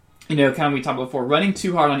kind of we talked about before, running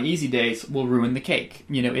too hard on easy days will ruin the cake.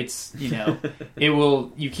 You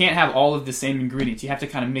can't have all of the same ingredients. You have to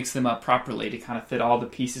kind of mix them up properly to kind of fit all the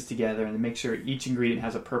pieces together and to make sure each ingredient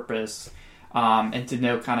has a purpose, and to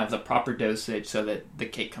know kind of the proper dosage so that the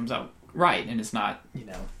cake comes out right and it's not,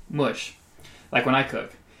 mush, like when I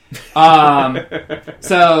cook.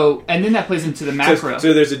 So, and then that plays into the macro.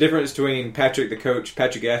 So there's a difference between Patrick the coach,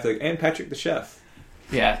 Patrick the athlete, and Patrick the chef.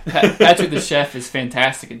 Yeah, Patrick the chef is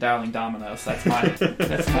fantastic at dialing dominoes. That's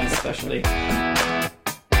my specialty.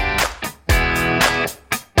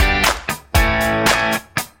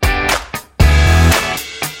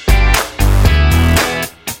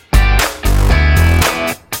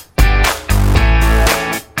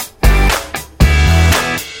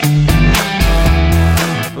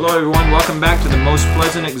 Hello everyone, welcome back to the Most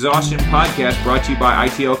Pleasant Exhaustion Podcast, brought to you by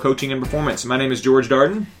ITL Coaching and Performance. My name is George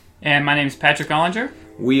Darden. And my name is Patrick Ollinger.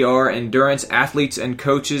 We are endurance athletes and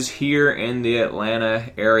coaches here in the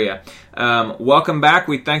Atlanta area. Welcome back.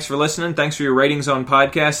 Thanks for listening. Thanks for your ratings on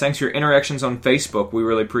podcasts. Thanks for your interactions on Facebook. We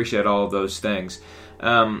really appreciate all of those things.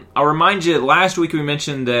 I'll remind you, last week we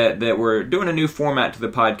mentioned that we're doing a new format to the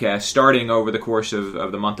podcast starting over the course of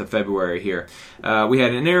the month of February here. We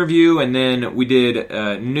had an interview, and then we did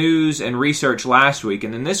news and research last week.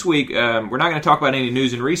 And then this week, we're not going to talk about any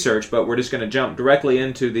news and research, but we're just going to jump directly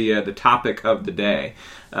into the topic of the day.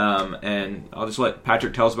 And I'll just let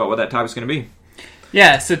Patrick tell us about what that topic's going to be.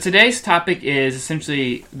 Yeah, so today's topic is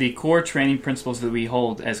essentially the core training principles that we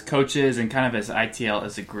hold as coaches and kind of as ITL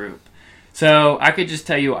as a group. So I could just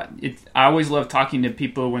tell you, I always love talking to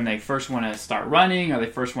people when they first want to start running or they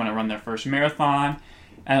first want to run their first marathon.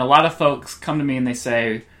 And a lot of folks come to me and they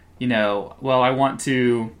say, well, I want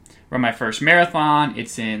to run my first marathon.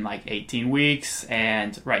 It's in like 18 weeks,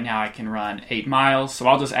 and right now I can run 8 miles. So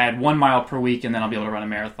I'll just add 1 mile per week, and then I'll be able to run a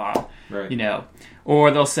marathon. Right.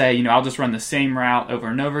 Or they'll say, I'll just run the same route over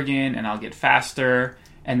and over again, and I'll get faster,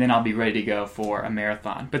 and then I'll be ready to go for a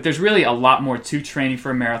marathon. But there's really a lot more to training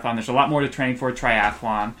for a marathon. There's a lot more to training for a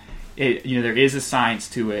triathlon. There is a science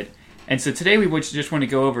to it. And so today we just want to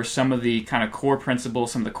go over some of the kind of core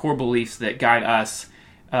principles, some of the core beliefs that guide us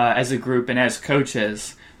as a group and as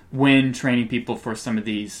coaches when training people for some of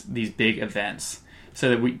these big events.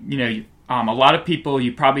 So that a lot of people,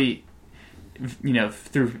 you probably,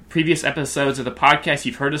 through previous episodes of the podcast,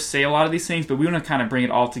 you've heard us say a lot of these things, but we want to kind of bring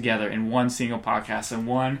it all together in one single podcast and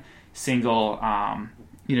one single,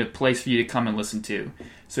 place for you to come and listen to.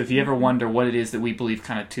 So if you ever wonder what it is that we believe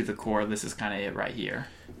kind of to the core, this is kind of it right here.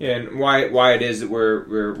 Yeah, and why it is that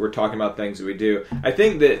we're talking about things that we do. I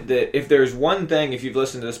think that if there's one thing, if you've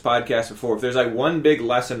listened to this podcast before, if there's like one big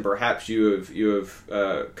lesson perhaps you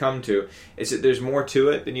have come to, it's that there's more to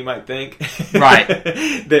it than you might think. Right.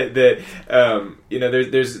 There's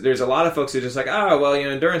a lot of folks that are just like,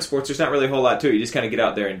 endurance sports, there's not really a whole lot to it. You just kind of get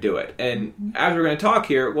out there and do it. And as we're going to talk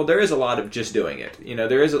here, well, there is a lot of just doing it.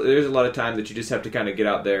 There's a lot of time that you just have to kind of get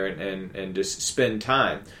out there and just spend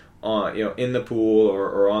time on in the pool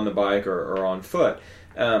or on the bike or on foot,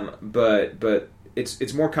 but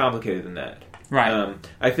it's more complicated than that. Right.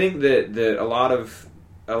 I think that a lot of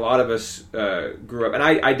us grew up, and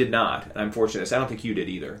I did not, and I'm fortunate. So I don't think you did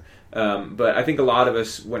either. But I think a lot of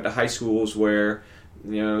us went to high schools where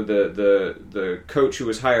the coach who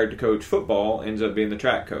was hired to coach football ends up being the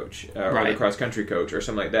track coach or the cross country coach or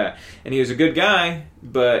something like that. And he was a good guy,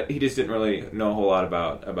 but he just didn't really know a whole lot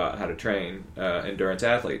about how to train endurance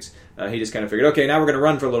athletes. He just kind of figured, okay, now we're going to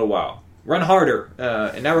run for a little while, run harder,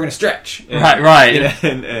 and now we're going to stretch. And, right.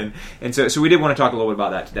 And so we did want to talk a little bit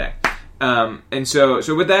about that today. And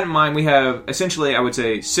so with that in mind, we have essentially, I would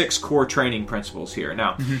say, 6 core training principles here.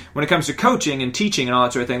 Now, when it comes to coaching and teaching and all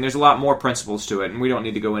that sort of thing, there's a lot more principles to it, and we don't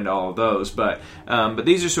need to go into all of those. But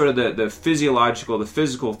these are sort of the physiological, the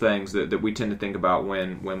physical things that we tend to think about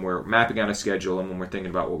when we're mapping out a schedule and when we're thinking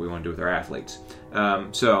about what we want to do with our athletes.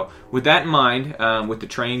 So with that in mind, with the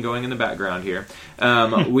train going in the background here,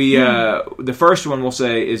 the first one we'll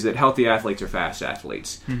say is that healthy athletes are fast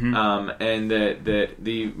athletes, and that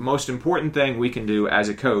the most important thing we can do as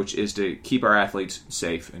a coach is to keep our athletes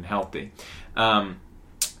safe and healthy.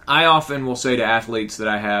 I often will say to athletes that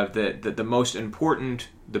I have that the most important,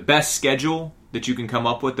 the best schedule that you can come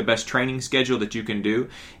up with, the best training schedule that you can do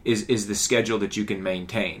is the schedule that you can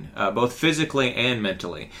maintain, both physically and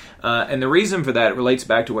mentally. And the reason for that relates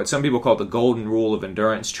back to what some people call the golden rule of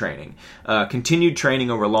endurance training. Continued training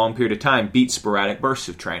over a long period of time beats sporadic bursts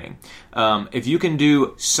of training. If you can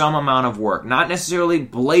do some amount of work, not necessarily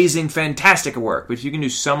blazing fantastic work, but if you can do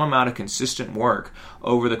some amount of consistent work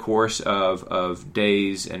over the course of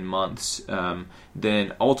days and months,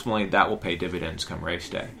 then ultimately that will pay dividends come race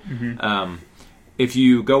day. if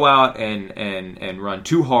you go out and run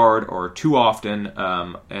too hard or too often,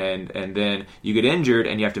 and then you get injured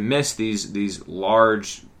and you have to miss these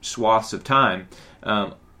large swaths of time,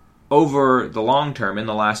 over the long term, in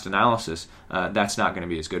the last analysis, that's not going to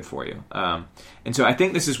be as good for you. And so I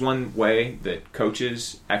think this is one way that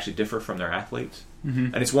coaches actually differ from their athletes.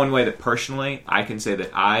 And it's one way that personally I can say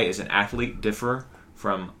that I, as an athlete, differ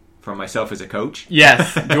from myself as a coach.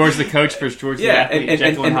 Yes, George the coach versus George the athlete.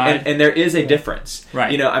 And there is a difference.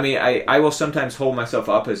 Right. You know, I mean, I will sometimes hold myself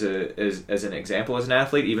up as an example as an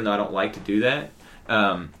athlete, even though I don't like to do that.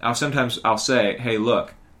 I'll say, hey,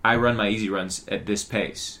 look, I run my easy runs at this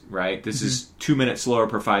pace, right? This is 2 minutes slower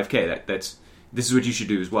per 5K. This is what you should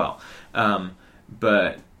do as well.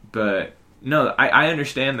 But no, I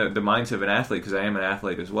understand the mindset of an athlete because I am an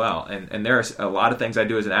athlete as well. And there are a lot of things I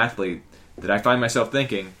do as an athlete that I find myself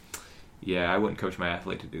thinking, yeah, I wouldn't coach my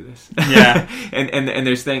athlete to do this. Yeah. and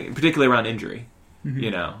there's things, particularly around injury, you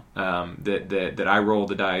know, that I roll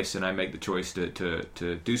the dice and I make the choice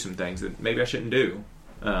to do some things that maybe I shouldn't do.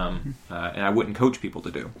 And I wouldn't coach people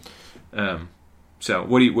to do. So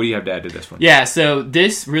what do you have to add to this one? Yeah, so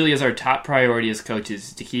this really is our top priority as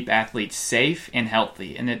coaches, to keep athletes safe and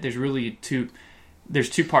healthy. And that there's really two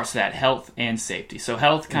parts to that, health and safety. So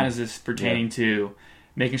health kind of is pertaining to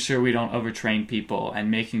making sure we don't overtrain people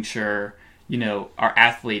and making sure, you know, our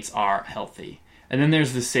athletes are healthy. And then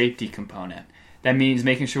there's the safety component. That means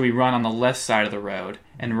making sure we run on the left side of the road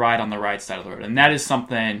and ride on the right side of the road. And that is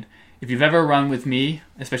something, if you've ever run with me,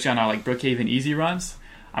 especially on our like Brookhaven easy runs,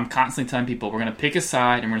 I'm constantly telling people we're going to pick a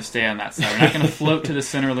side and we're going to stay on that side. We're not going to float to the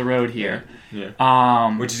center of the road here.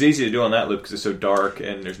 Yeah. Which is easy to do on that loop because it's so dark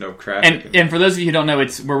and there's no traffic. And for those of you who don't know,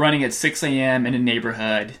 we're running at 6 a.m. in a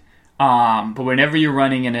neighborhood. But whenever you're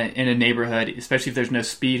running in a neighborhood, especially if there's no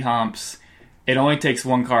speed humps, it only takes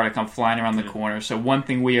one car to come flying around the corner. So one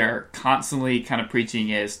thing we are constantly kind of preaching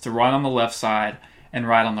is to ride on the left side and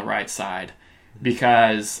ride on the right side,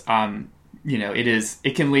 because you know,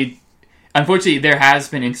 it can lead. Unfortunately, there has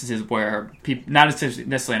been instances where people, not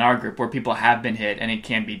necessarily in our group, where people have been hit, and it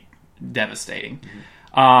can be devastating.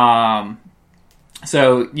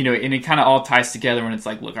 So, you know, and it kind of all ties together when it's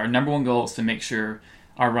like, look, our number one goal is to make sure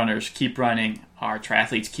our runners keep running, our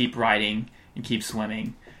triathletes keep riding, and keep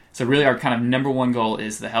swimming. So really our kind of number one goal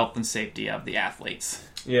is the health and safety of the athletes.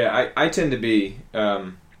 Yeah, I tend to be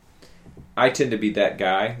that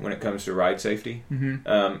guy when it comes to ride safety.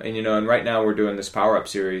 And you know, and right now we're doing this Power Up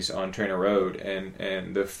series on Trainer Road,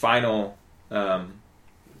 and the final,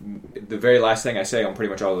 the very last thing I say on pretty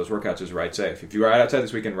much all of those workouts is ride safe. If you ride outside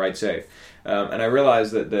this weekend, ride safe. And I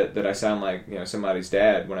realize that I sound like, you know, somebody's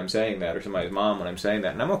dad when I'm saying that, or somebody's mom when I'm saying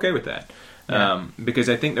that, and I'm okay with that. Because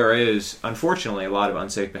I think there is, unfortunately, a lot of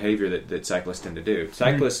unsafe behavior that cyclists tend to do.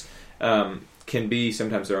 Cyclists can be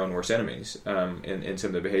sometimes their own worst enemies in some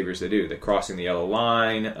of the behaviors they do. They're crossing the yellow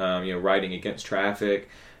line, you know, riding against traffic,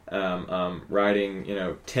 riding, you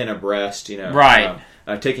know, 10 abreast, you know, right.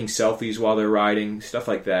 Taking selfies while they're riding, stuff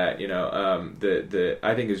like that. You know, the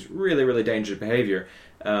I think is really, really dangerous behavior,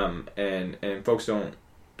 and folks don't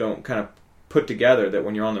kind of put together that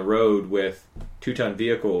when you're on the road with 2-ton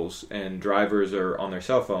vehicles and drivers are on their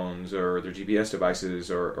cell phones or their GPS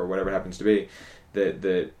devices or whatever it happens to be, that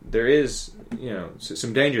there is, you know,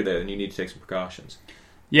 some danger there, and you need to take some precautions.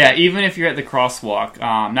 Yeah, even if you're at the crosswalk,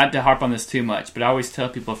 not to harp on this too much, but I always tell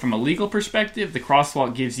people from a legal perspective, the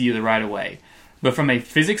crosswalk gives you the right of way. But from a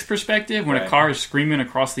physics perspective, when a car is screaming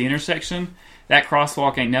across the intersection, that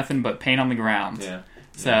crosswalk ain't nothing but paint on the ground. Yeah.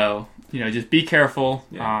 So, you know, just be careful.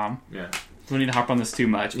 Yeah. We don't need to harp on this too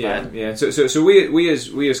much. Yeah. So we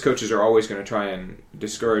as coaches are always going to try and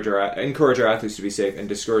encourage our athletes to be safe and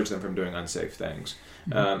discourage them from doing unsafe things.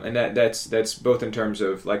 And that's both in terms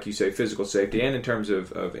of, like you say, physical safety and in terms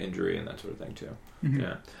of injury and that sort of thing too.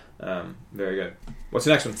 Yeah. Very good. What's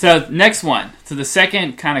the next one? So next one. So the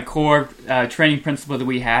second kind of core training principle that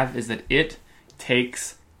we have is that it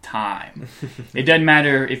takes time. It doesn't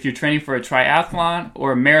matter if you're training for a triathlon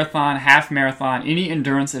or a marathon, half marathon, any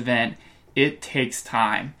endurance event. It takes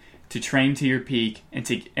time to train to your peak and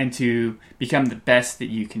to become the best that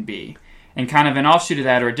you can be. And kind of an offshoot of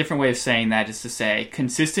that, or a different way of saying that, is to say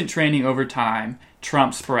consistent training over time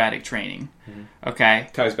trumps sporadic training. Okay?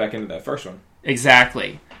 Ties back into that first one.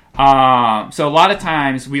 Exactly. So a lot of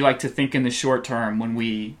times we like to think in the short term when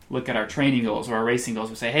we look at our training goals or our racing goals.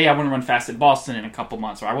 We say, hey, I want to run fast at Boston in a couple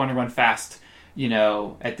months, or I want to run fast, you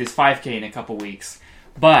know, at this 5K in a couple weeks.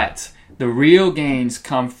 But the real gains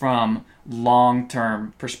come from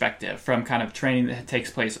long-term perspective, from kind of training that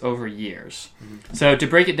takes place over years. So to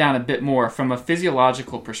break it down a bit more, from a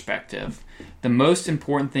physiological perspective, the most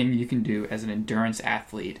important thing you can do as an endurance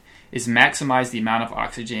athlete is maximize the amount of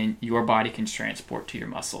oxygen your body can transport to your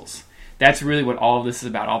muscles. That's really what all of this is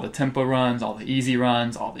about. All the tempo runs, all the easy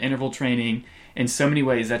runs, all the interval training. In so many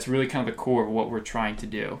ways, that's really kind of the core of what we're trying to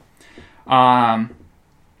do.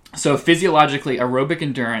 So physiologically, aerobic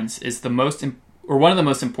endurance is one of the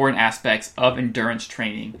most important aspects of endurance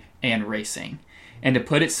training and racing. And to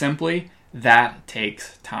put it simply, that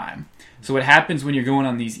takes time. So what happens when you're going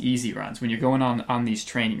on these easy runs, when you're going on these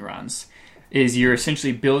training runs, is you're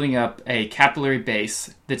essentially building up a capillary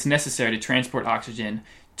base that's necessary to transport oxygen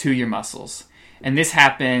to your muscles. And this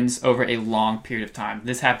happens over a long period of time.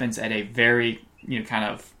 This happens at a very, kind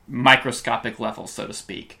of microscopic level, so to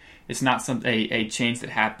speak. It's not a change that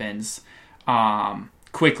happens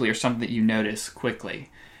quickly or something that you notice quickly.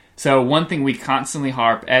 So one thing we constantly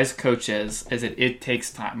harp as coaches is that it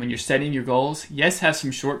takes time. When you're setting your goals, yes, have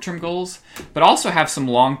some short-term goals, but also have some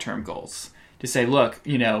long-term goals to say, look,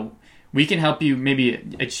 we can help you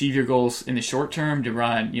maybe achieve your goals in the short term to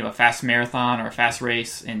run, a fast marathon or a fast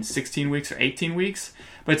race in 16 weeks or 18 weeks.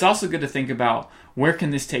 But it's also good to think about, where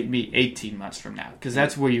can this take me 18 months from now? Because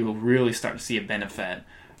that's where you will really start to see a benefit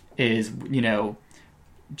is,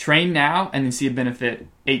 train now and then see a benefit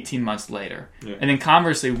 18 months later. Yeah. And then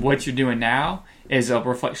conversely, what you're doing now is a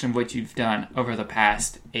reflection of what you've done over the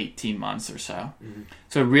past 18 months or so. Mm-hmm.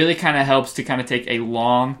 So it really kind of helps to kind of take a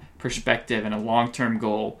long perspective and a long-term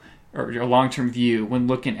goal or a long-term view when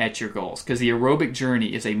looking at your goals, because the aerobic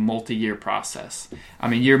journey is a multi-year process. I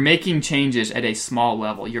mean, you're making changes at a small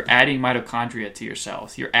level. You're adding mitochondria to your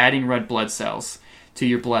cells. You're adding red blood cells to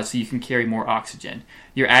your blood so you can carry more oxygen.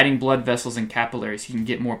 You're adding blood vessels and capillaries so you can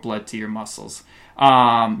get more blood to your muscles.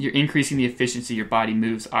 You're increasing the efficiency your body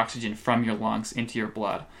moves oxygen from your lungs into your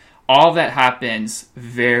blood. All that happens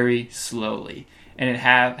very slowly, and it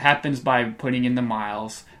happens by putting in the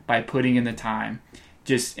miles, by putting in the time,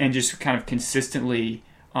 just kind of consistently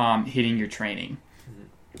hitting your training.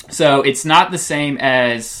 So it's not the same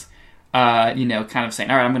as kind of saying,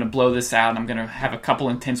 all right, I'm going to blow this out and I'm going to have a couple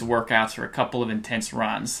intense workouts or a couple of intense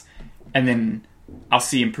runs and then I'll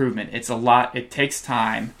see improvement. It's a lot. It takes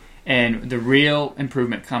time, and the real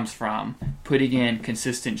improvement comes from putting in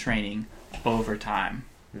consistent training over time.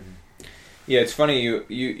 Mm-hmm. Yeah, it's funny.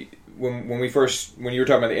 When you were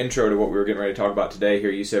talking about the intro to what we were getting ready to talk about today here,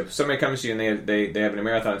 you said if somebody comes to you and they have a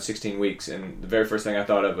marathon in 16 weeks, and the very first thing I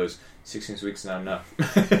thought of was 16 weeks is not enough.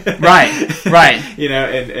 Right.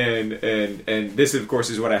 And this of course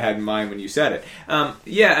is what I had in mind when you said it. I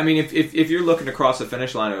mean, if you're looking to cross the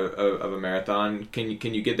finish line of a marathon, can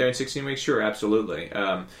you get there in 16 weeks? Sure, absolutely.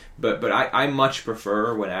 But I much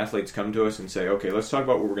prefer when athletes come to us and say, okay, let's talk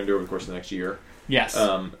about what we're going to do over the course of the next year. Yes.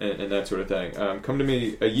 And that sort of thing. Come to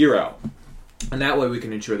me a year out. And that way we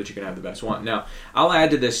can ensure that you can have the best one. Now, I'll add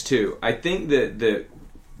to this too. I think that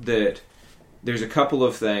there's a couple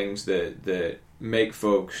of things that make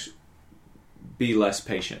folks be less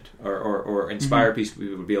patient or inspire people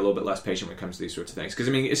to be a little bit less patient when it comes to these sorts of things. Because,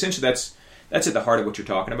 I mean, essentially that's at the heart of what you're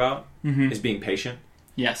talking about, is being patient.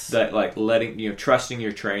 Yes. That, like, trusting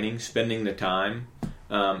your training, spending the time.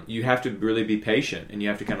 You have to really be patient, and you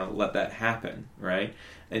have to kind of let that happen, right?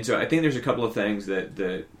 And so I think there's a couple of things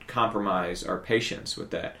that compromise our patience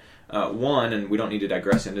with that. One, and we don't need to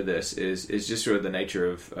digress into this, is just sort of the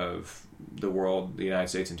nature of the world, the United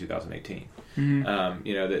States in 2018. Mm-hmm.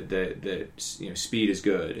 That speed is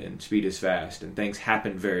good and speed is fast, and things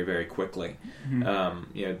happen very, very quickly.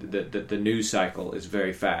 Mm-hmm. The news cycle is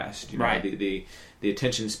very fast. Right. The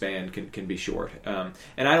attention span can be short, and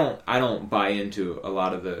I don't buy into a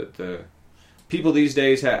lot of the people these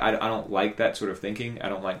days. I don't like that sort of thinking. I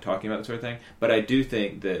don't like talking about that sort of thing. But I do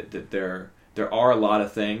think that there are a lot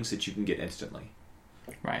of things that you can get instantly,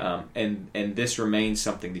 right? And this remains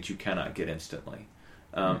something that you cannot get instantly,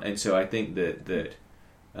 and so I think that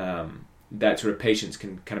sort of patience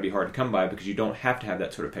can kind of be hard to come by because you don't have to have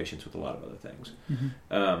that sort of patience with a lot of other things.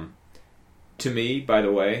 Mm-hmm. To me, by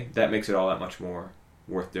the way, that makes it all that much more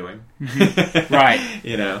worth doing. Mm-hmm. Right. That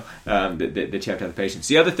you have to have the patience.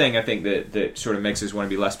 The other thing I think that sort of makes us want to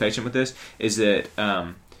be less patient with this is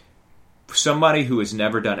that somebody who has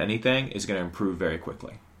never done anything is going to improve very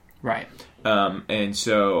quickly. Right. And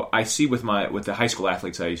so I see with the high school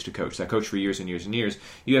athletes I used to coach. I coached for years and years and years.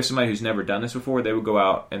 You have somebody who's never done this before. They would go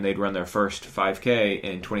out and they'd run their first 5K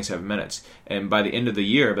in 27 minutes. And by the end of the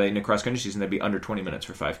year, by the end of cross country season, they'd be under 20 minutes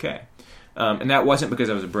for 5K. And that wasn't because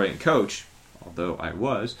I was a brilliant coach, although I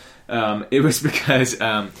was. It was because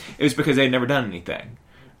they'd never done anything.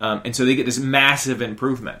 And so they get this massive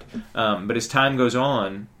improvement. But as time goes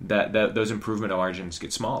on, that those improvement margins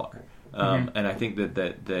get smaller. And I think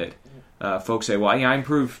that folks say, well, I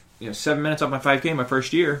improved 7 minutes off my 5K my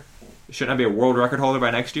first year. shouldn't I be a world record holder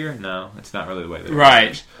by next year? No, it's not really the way that it Right.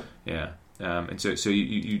 works. Yeah. And so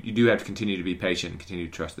you do have to continue to be patient and continue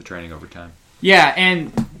to trust the training over time. Yeah,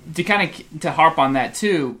 and to harp on that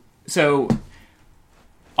too, so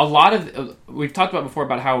a lot of, we've talked about before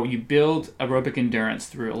about how you build aerobic endurance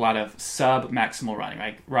through a lot of sub-maximal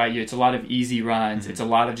running, right? It's a lot of easy runs. It's a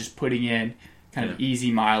lot of just putting in kind of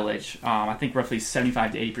easy mileage. I think roughly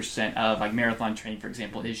 75 to 80% of like marathon training, for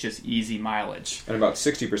example, is just easy mileage. And about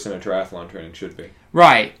 60% of triathlon training should be.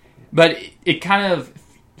 Right. But it kind of,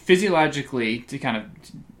 physiologically, to kind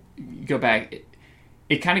of go back,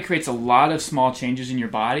 it kind of creates a lot of small changes in your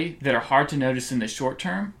body that are hard to notice in the short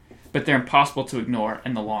term, but they're impossible to ignore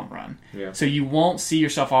in the long run. Yeah. So you won't see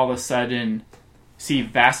yourself all of a sudden see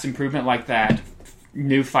vast improvement like that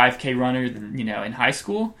new 5K runner, in high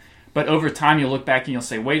school. But over time, you'll look back and you'll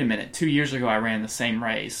say, wait a minute, 2 years ago I ran the same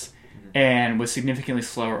race and was significantly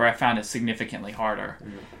slower, or I found it significantly harder.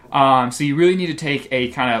 So you really need to take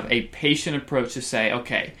a kind of a patient approach to say,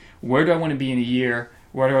 okay, where do I want to be in a year?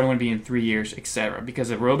 Where do I want to be in 3 years, etc.? Because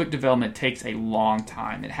aerobic development takes a long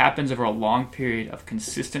time. It happens over a long period of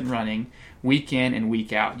consistent running, week in and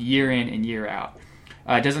week out, year in and year out.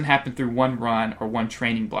 It doesn't happen through one run or one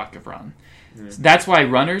training block of run. So that's why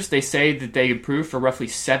runners, they say that they improve for roughly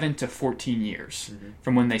 7 to 14 years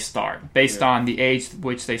from when they start, based on the age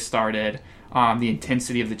which they started, the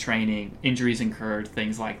intensity of the training, injuries incurred,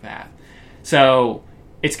 things like that. So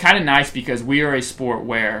it's kind of nice because we are a sport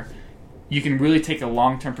where you can really take a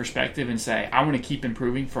long-term perspective and say, I want to keep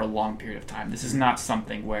improving for a long period of time. This is not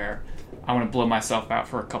something where I want to blow myself out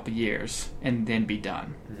for a couple years and then be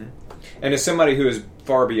done. And as somebody who is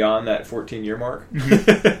far beyond that 14-year mark,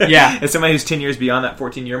 yeah, as somebody who's 10 years beyond that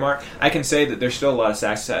 14-year mark, I can say that there's still a lot of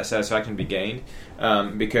satisfaction to be gained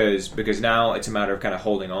because now it's a matter of kind of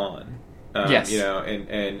holding on. Yes.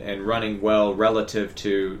 And running well relative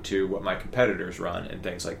to what my competitors run and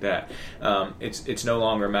things like that. It's no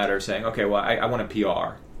longer a matter of saying, okay, well, I want a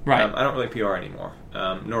PR. Right. I don't really PR anymore,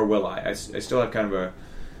 nor will I. I still have kind of a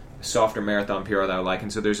softer marathon PR that I like,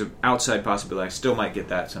 and so there's an outside possibility I still might get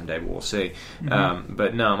that someday, but we'll see.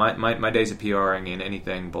 But no, my days of PRing in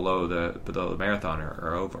anything below the marathon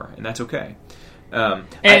are over, and that's okay.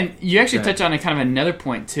 And you actually touch on a kind of another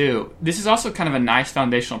point too. This is also kind of a nice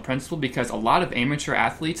foundational principle because a lot of amateur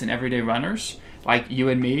athletes and everyday runners, like you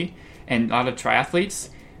and me, and a lot of triathletes,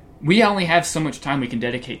 we only have so much time we can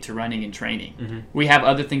dedicate to running and training. We have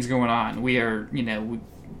other things going on. We are,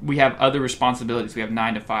 we have other responsibilities. We have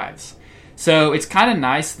 9 to 5s. So it's kind of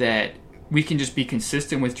nice that we can just be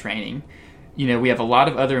consistent with training. We have a lot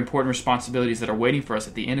of other important responsibilities that are waiting for us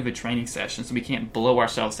at the end of a training session, so we can't blow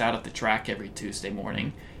ourselves out at the track every Tuesday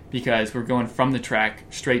morning because we're going from the track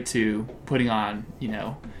straight to putting on,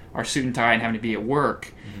 our suit and tie and having to be at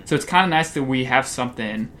work. So it's kind of nice that we have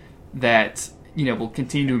something that, will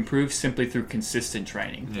continue to improve simply through consistent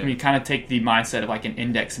training. Yeah. I mean, kind of take the mindset of like an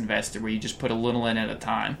index investor where you just put a little in at a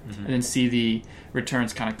time and then see the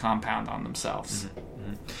returns kind of compound on themselves.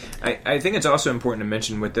 I think it's also important to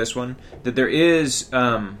mention with this one that there is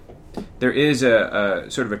a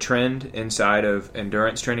sort of a trend inside of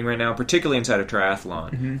endurance training right now, particularly inside of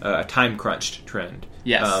triathlon, a time crunched trend.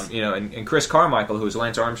 Yes. And Chris Carmichael, who was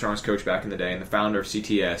Lance Armstrong's coach back in the day and the founder of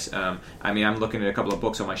CTS. I'm looking at a couple of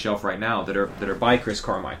books on my shelf right now that are by Chris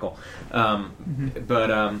Carmichael.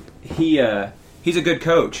 But he's a good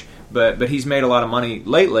coach. But he's made a lot of money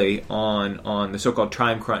lately on the so-called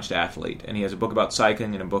time crunched athlete, and he has a book about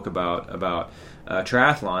cycling and a book about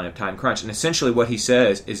triathlon and time crunch. And essentially, what he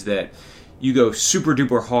says is that you go super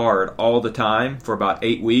duper hard all the time for about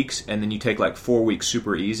 8 weeks, and then you take like 4 weeks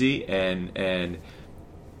super easy, and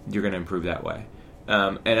you're going to improve that way.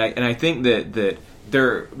 And I think that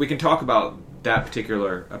there we can talk about that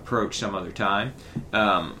particular approach some other time,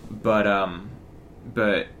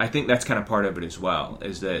 But I think that's kind of part of it as well,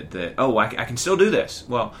 is that I can still do this.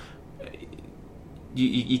 Well,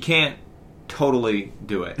 you can't totally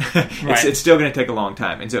do it. Right. It's still going to take a long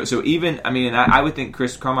time. And so even, I would think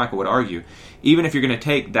Chris Carmichael would argue, even if you're going to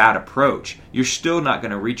take that approach, you're still not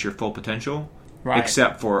going to reach your full potential. Right.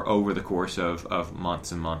 Except for over the course of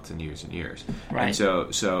months and months and years. Right.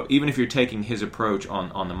 And so even if you're taking his approach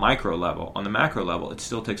on the micro level, on the macro level, it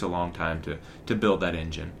still takes a long time to build that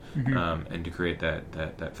engine and to create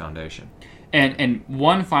that foundation. And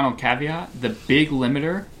one final caveat, the big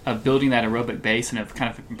limiter of building that aerobic base and of kind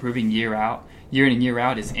of improving year in and year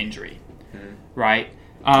out is injury. Right?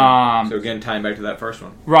 So again, tying back to that first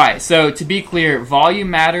one. Right. So to be clear, volume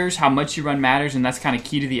matters, how much you run matters, and that's kind of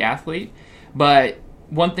key to the athlete. But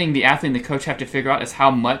one thing the athlete and the coach have to figure out is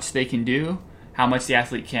how much they can do, how much the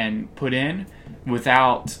athlete can put in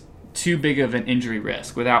without too big of an injury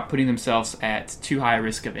risk without putting themselves at too high a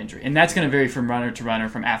risk of injury. And that's going to vary from runner to runner,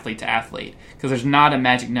 from athlete to athlete, because there's not a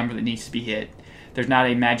magic number that needs to be hit. There's not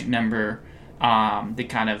a magic number that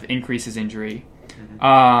kind of increases injury.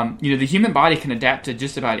 The human body can adapt to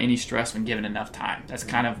just about any stress when given enough time. That's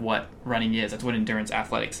kind of what running is. That's what endurance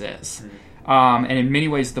athletics is. And in many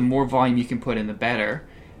ways, the more volume you can put in, the better.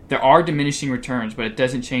 There are diminishing returns, but it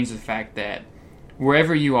doesn't change the fact that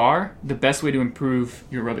wherever you are, the best way to improve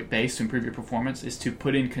your aerobic base, to improve your performance, is to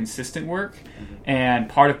put in consistent work. And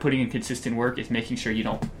part of putting in consistent work is making sure you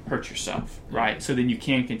don't hurt yourself, right? So then you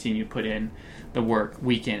can continue to put in the work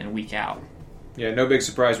week in and week out. Yeah, no big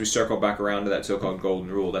surprise we circle back around to that so-called golden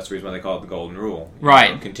rule. That's the reason why they call it the golden rule.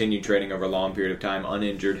 Right. Continued training over a long period of time,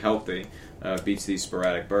 uninjured, healthy, beats these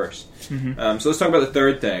sporadic bursts. So let's talk about the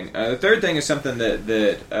third thing. The third thing is something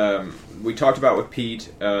that we talked about with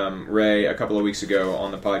Pete Ray a couple of weeks ago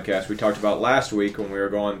on the podcast. We talked about last week when we were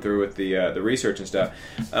going through with the research and stuff,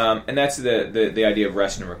 and that's the idea of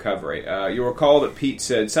rest and recovery. You'll recall that Pete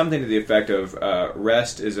said something to the effect of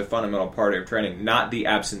rest is a fundamental part of training, not the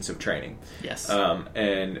absence of training. Yes.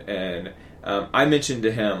 I mentioned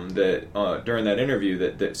to him that during that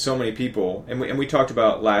interview that so many people, and we talked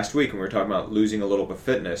about last week when we were talking about losing a little bit of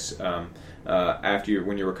fitness when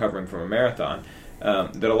you're recovering from a marathon,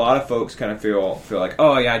 that a lot of folks kind of feel like,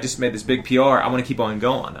 oh yeah, I just made this big PR, I want to keep on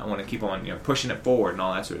going, I want to keep on pushing it forward and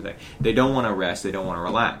all that sort of thing. They don't want to rest, they don't want to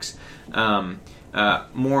relax.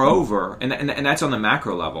 Moreover, and that's on the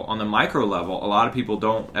macro level. On the micro level, a lot of people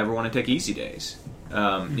don't ever want to take easy days.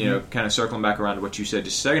 Kind of circling back around to what you said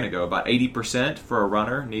just a second ago, about 80% for a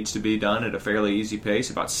runner needs to be done at a fairly easy pace.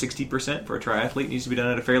 About 60% for a triathlete needs to be done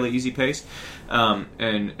at a fairly easy pace.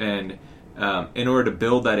 In order to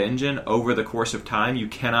build that engine over the course of time, you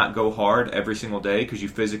cannot go hard every single day because you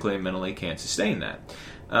physically and mentally can't sustain that.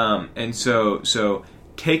 So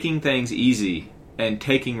taking things easy and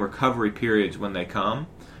taking recovery periods when they come,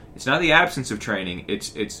 it's not the absence of training,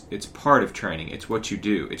 it's part of training. It's what you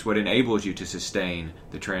do. It's what enables you to sustain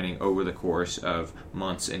the training over the course of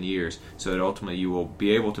months and years, so that ultimately you will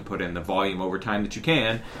be able to put in the volume over time that you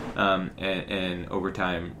can, and over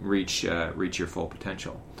time reach your full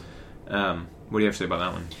potential. What do you have to say about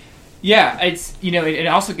that one? Yeah, it's it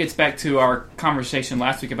also gets back to our conversation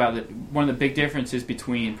last week about one of the big differences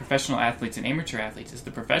between professional athletes and amateur athletes is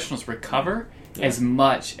the professionals recover as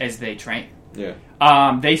much as they train. Yeah.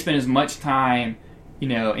 They spend as much time,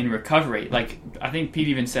 in recovery. Like I think Pete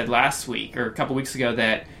even said last week or a couple weeks ago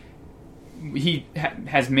that he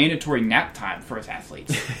has mandatory nap time for his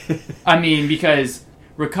athletes. I mean, because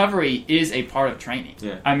recovery is a part of training.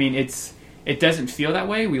 Yeah. I mean, it doesn't feel that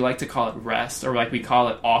way. We like to call it rest, or like we call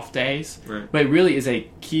it off days. Right. But it really is a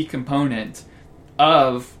key component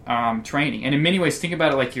of training. And in many ways, think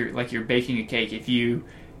about it like you're baking a cake. If you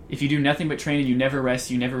do nothing but training, you never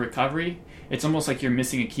rest, you never recovery, it's almost like you're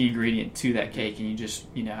missing a key ingredient to that cake, and you just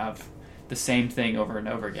have the same thing over and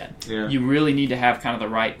over again. Yeah. You really need to have kind of the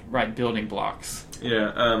right building blocks.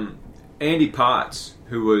 Yeah. Andy Potts,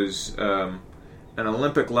 who was an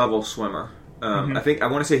Olympic level swimmer, I want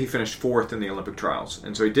to say he finished 4th in the Olympic trials,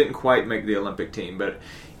 and so he didn't quite make the Olympic team. But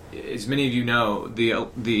as many of you know,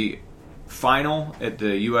 the final at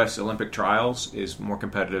the U.S. Olympic trials is more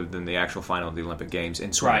competitive than the actual final of the Olympic Games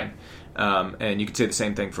in swimming. Right. And you could say the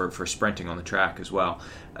same thing for sprinting on the track as well.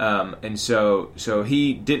 And so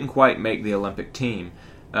he didn't quite make the Olympic team,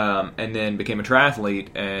 and then became a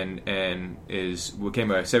triathlete and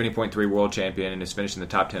became a 70.3 world champion and has finished in the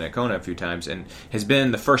top 10 at Kona a few times and has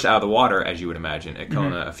been the first out of the water, as you would imagine, at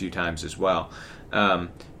Kona a few times as well.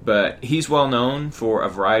 But he's well known for a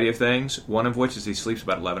variety of things, one of which is he sleeps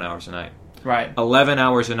about 11 hours a night. Right. 11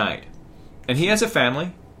 hours a night. And he has a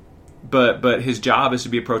family, but his job is to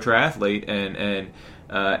be a pro triathlete, and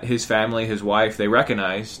his family, his wife, they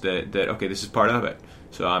recognize that okay, this is part of it.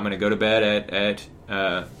 So I'm going to go to bed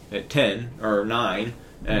at 10 or 9,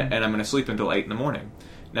 and I'm going to sleep until 8 in the morning.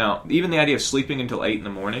 Now, even the idea of sleeping until 8 in the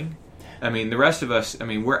morning, I mean, the rest of us, I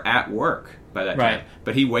mean, we're at work by that time.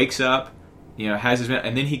 But he wakes up, has his,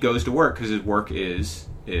 and then he goes to work because his work is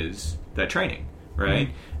that training, right?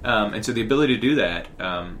 And so the ability to do that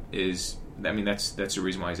is, I mean, that's the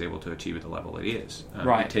reason why he's able to achieve at the level that he is.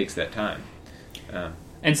 It takes that time.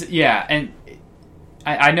 And so, and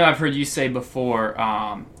I know I've heard you say before,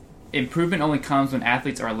 improvement only comes when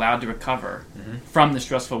athletes are allowed to recover from the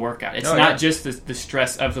stressful workout. It's not just the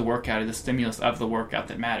stress of the workout or the stimulus of the workout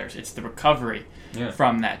that matters. It's the recovery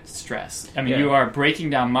from that stress. I mean, Yeah. you are breaking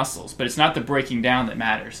down muscles, but it's not the breaking down that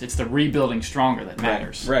matters. It's the rebuilding stronger that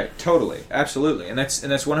matters. Right, totally, absolutely, and that's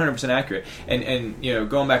 100% accurate. And you know,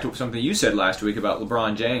 going back to something you said last week about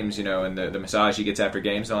LeBron James, you know, and the massage he gets after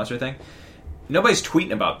games and all that sort of thing. Nobody's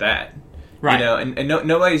tweeting about that. Right. You know, and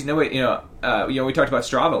nobody, you know, we talked about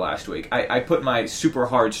Strava last week. I put my super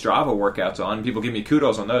hard Strava workouts on, and people give me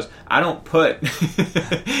kudos on those. I don't put,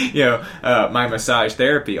 my massage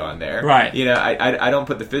therapy on there. Right. You know, I don't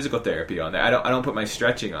put the physical therapy on there. I don't put my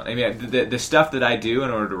stretching on. I mean, the stuff that I do in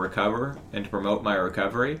order to recover and to promote my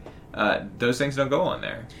recovery, those things don't go on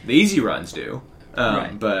there. The easy runs do.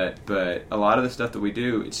 Right. But a lot of the stuff that we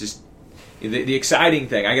do, it's just the exciting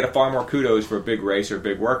thing. I get far more kudos for a big race or a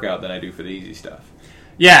big workout than I do for the easy stuff.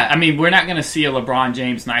 Yeah, I mean, we're not going to see a LeBron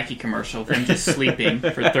James Nike commercial of him just sleeping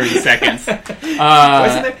for 30 seconds.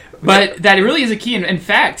 Wasn't it? But that really is a key. In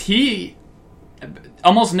fact,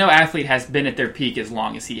 almost no athlete has been at their peak as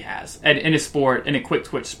long as he has in a sport, in a quick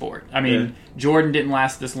twitch sport. I mean, Jordan didn't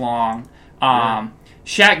last this long.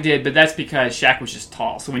 Shaq did, but that's because Shaq was just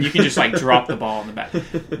tall. So when you can just like drop the ball in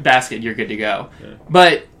the basket, you're good to go. Yeah.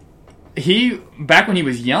 But back when he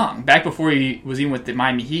was young, back before he was even with the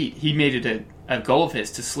Miami Heat, he made it a goal of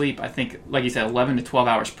his to sleep, I think, like you said, 11 to 12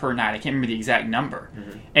 hours per night. I can't remember the exact number.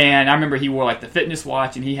 Mm-hmm. And I remember he wore like the fitness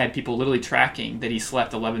watch, and he had people literally tracking that he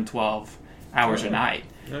slept 11, 12 hours a night.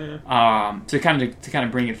 To kind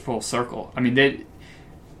of bring it full circle. I mean,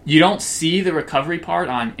 you don't see the recovery part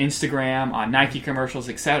on Instagram, on Nike commercials,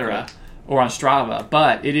 etc., or on Strava,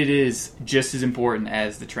 but it is just as important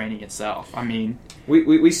as the training itself. I mean,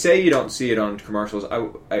 we say you don't see it on commercials.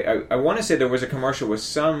 I want to say there was a commercial with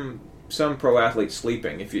some pro athlete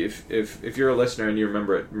sleeping. If you're a listener and you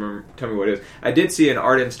remember it, tell me what it is. I did see an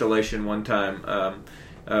art installation one time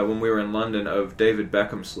when we were in London of David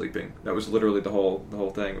Beckham sleeping. That was literally the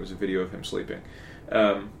whole thing. It was a video of him sleeping.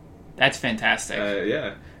 That's fantastic.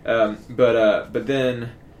 But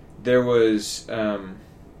then there was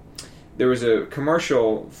a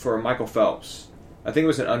commercial for Michael Phelps. I think it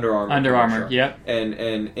was an Under Armour. Under Armour, yep. And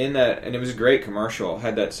in that, and it was a great commercial.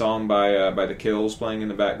 Had that song by the Kills playing in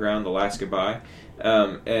the background, "The Last Goodbye,"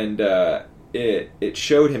 it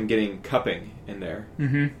showed him getting cupping in there.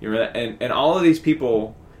 Mm-hmm. You remember that? And all of these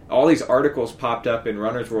people, all these articles popped up in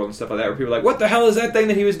Runner's World and stuff like that, where people were like, "What the hell is that thing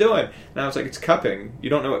that he was doing?" And I was like, "It's cupping.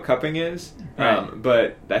 You don't know what cupping is, right.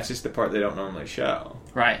 But that's just the part they don't normally show,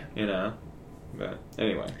 right? You know." But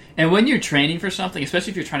anyway. And when you're training for something,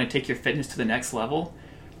 especially if you're trying to take your fitness to the next level,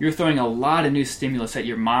 you're throwing a lot of new stimulus at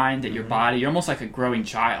your mind, at your body. You're almost like a growing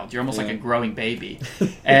child. You're almost like a growing baby.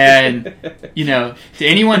 And, to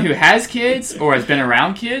anyone who has kids or has been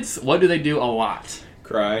around kids, what do they do a lot?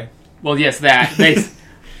 Cry. Well, yes, that.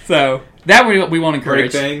 So that we won't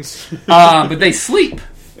encourage. Break things. But they sleep.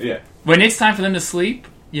 Yeah. When it's time for them to sleep,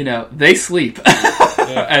 they sleep.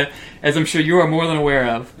 As I'm sure you are more than aware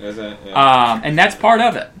of. Is that, yeah. And that's part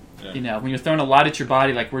of it. Yeah. When you're throwing a lot at your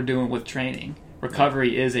body like we're doing with training,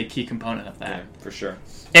 recovery is a key component of that. Yeah, for sure.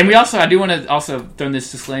 And I do want to also throw in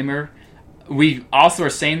this disclaimer. We also are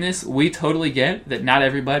saying this. We totally get that not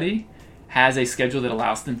everybody has a schedule that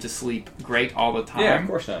allows them to sleep great all the time. Yeah, of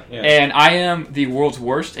course not. Yeah. And I am the world's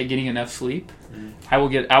worst at getting enough sleep. I will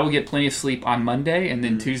get plenty of sleep on Monday, and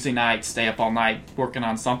then Tuesday night stay up all night working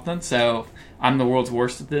on something. So I'm the world's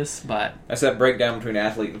worst at this, but that's that breakdown between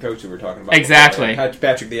athlete and coach that we're talking about. Exactly.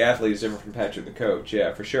 Patrick the athlete is different from Patrick the coach.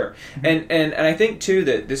 Yeah, for sure. And I think too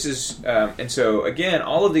that this is and so again,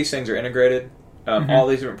 all of these things are integrated. All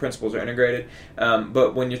these different principles are integrated.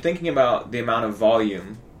 But when you're thinking about the amount of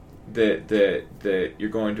volume that you're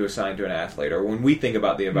going to assign to an athlete, or when we think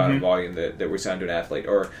about the amount of volume that we assign to an athlete,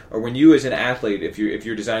 or when you as an athlete, if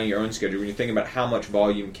you're designing your own schedule, when you're thinking about how much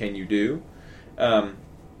volume can you do,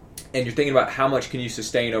 and you're thinking about how much can you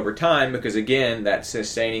sustain over time, because again, that's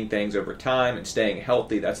sustaining things over time and staying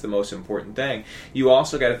healthy. That's the most important thing. You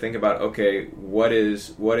also got to think about, okay, what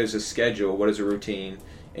is a schedule, what is a routine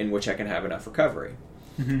in which I can have enough recovery.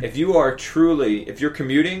 If you're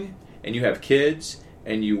commuting and you have kids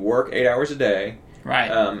and you work 8 hours a day, right?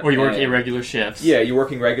 Or you work irregular shifts. Yeah, you're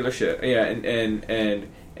working regular shift. Yeah, and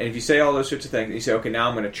if you say all those sorts of things, and you say, okay, now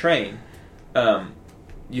I'm going to train.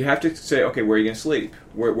 You have to say, okay, where are you going to sleep?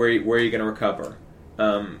 Where are you going to recover?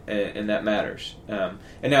 And that matters. And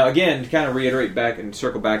now, again, to kind of reiterate back and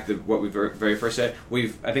circle back to what we very first said,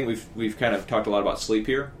 I think we've kind of talked a lot about sleep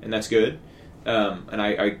here, and that's good. And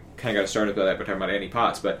I kind of got started with that by talking about Annie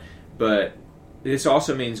Potts, but this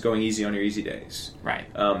also means going easy on your easy days. Right.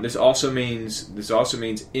 This also means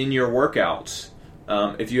in your workouts,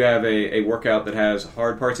 If you have a workout that has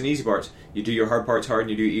hard parts and easy parts, you do your hard parts hard and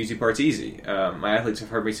you do easy parts easy. My athletes have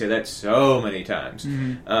heard me say that so many times.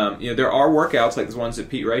 There are workouts like the ones that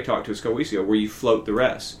Pete Ray talked to us a couple weeks ago where you float the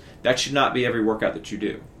rest. That should not be every workout that you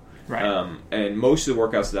do. Right. And most of the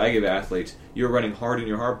workouts that I give athletes, you're running hard in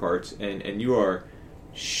your hard parts and you are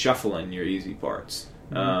shuffling your easy parts.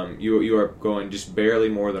 You are going just barely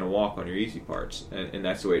more than a walk on your easy parts, and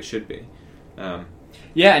that's the way it should be.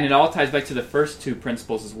 Yeah, and it all ties back to the first two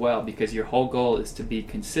principles as well, because your whole goal is to be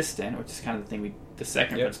consistent, which is kind of the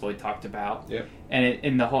second principle we talked about. Yep.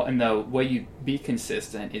 And the way you be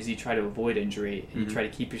consistent is you try to avoid injury and you try to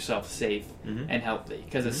keep yourself safe and healthy.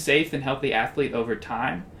 Because a safe and healthy athlete over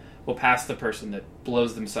time will pass the person that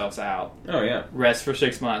blows themselves out. Oh yeah. Rests for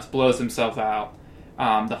 6 months, blows themselves out.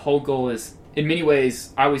 The whole goal is, in many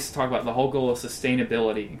ways, I always talk about the whole goal of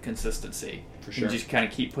sustainability and consistency. For sure. You just kind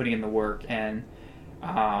of keep putting in the work, and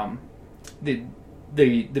the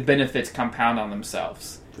benefits compound on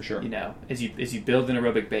themselves. For sure. As you build an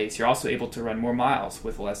aerobic base, you're also able to run more miles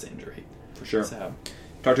with less injury. For sure. So,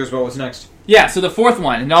 talk to us about what's next. Yeah. So the fourth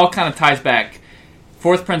one, and it all kind of ties back.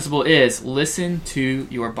 Fourth principle is listen to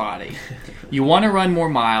your body. You want to run more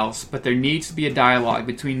miles, but there needs to be a dialogue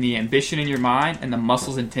between the ambition in your mind and the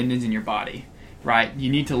muscles and tendons in your body, right? You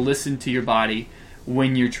need to listen to your body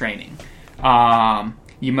when you're training.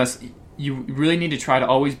 You really need to try to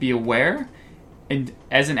always be aware, and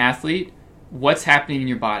as an athlete, what's happening in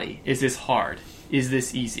your body. Is this hard? Is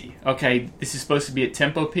this easy? Okay, this is supposed to be a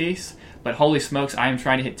tempo piece, but holy smokes, I am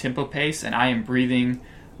trying to hit tempo pace, and I am breathing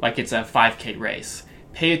like it's a 5K race.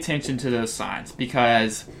 Pay attention to those signs,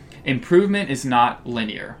 because improvement is not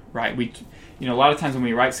linear, right? A lot of times when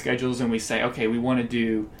we write schedules and we say, okay, we want to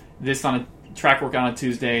do this on a track workout on a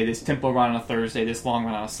Tuesday, this tempo run on a Thursday, this long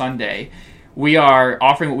run on a Sunday, we are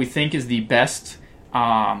offering what we think is the best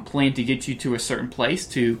plan to get you to a certain place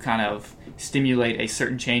to kind of stimulate a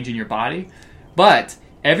certain change in your body. But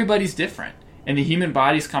everybody's different, and the human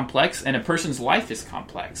body is complex, and a person's life is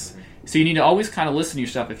complex. So you need to always kind of listen to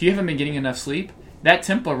yourself. If you haven't been getting enough sleep, that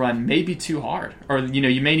tempo run may be too hard, or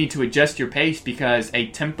you may need to adjust your pace because a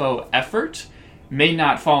tempo effort may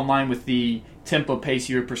not fall in line with the tempo pace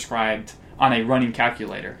you're prescribed on a running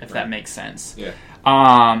calculator, if that makes sense. Yeah.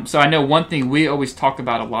 So I know one thing we always talk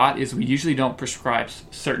about a lot is we usually don't prescribe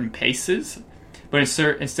certain paces, but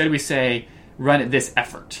instead we say run at this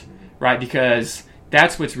effort, right? Because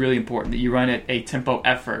that's what's really important, that you run at a tempo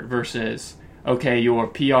effort versus, okay, your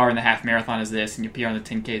PR in the half marathon is this, and your PR in the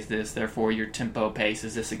 10K is this, therefore your tempo pace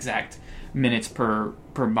is this exact minutes per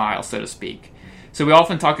mile, so to speak. So we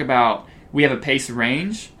often talk about, we have a pace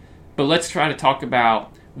range, but let's try to talk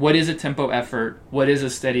about what is a tempo effort, what is a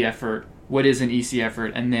steady effort, what is an easy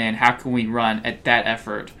effort, and then how can we run at that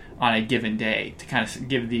effort on a given day to kind of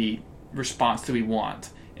give the response that we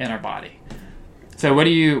want in our body. So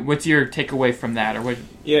what's your takeaway from that, or what are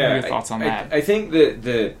your thoughts on that? I think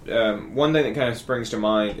that one thing that kind of springs to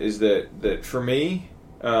mind is that for me,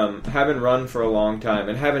 having run for a long time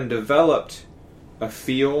and having developed a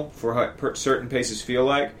feel for how certain paces feel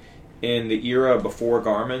like in the era before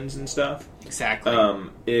Garmin's and stuff. Exactly.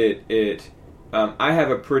 I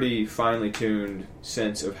have a pretty finely tuned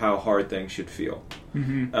sense of how hard things should feel.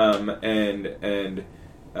 Mm-hmm.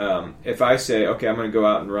 If I say, okay, I'm going to go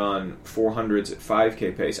out and run 400s at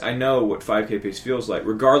 5K pace, I know what 5K pace feels like,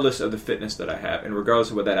 regardless of the fitness that I have, and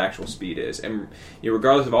regardless of what that actual speed is, and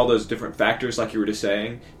regardless of all those different factors, like you were just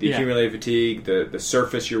saying, the accumulated fatigue, the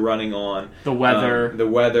surface you're running on, the weather,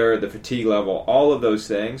 the fatigue level, all of those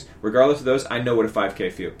things. Regardless of those, I know what a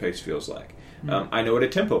 5K pace feels like. Mm-hmm. I know what a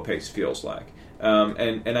tempo pace feels like,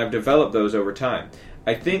 and I've developed those over time.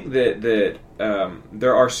 I think that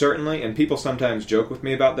there are certainly, and people sometimes joke with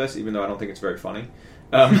me about this, even though I don't think it's very funny,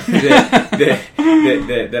 that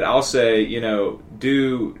I'll say,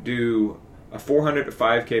 do a 400 at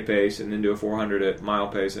 5K pace and then do a 400 at mile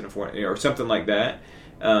pace and or something like that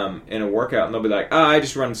in a workout, and they'll be like, I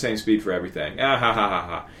just run the same speed for everything. Ha ha ha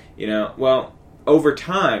ha. Well, over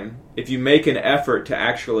time, if you make an effort to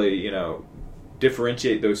actually,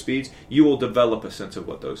 differentiate those speeds, you will develop a sense of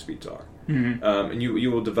what those speeds are. Mm-hmm. And you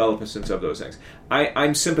will develop a sense of those things.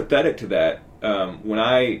 I'm sympathetic to that. When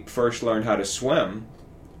I first learned how to swim,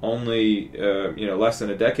 only less than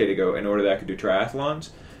a decade ago, in order that I could do triathlons,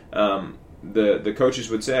 the coaches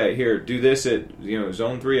would say, "Here, do this at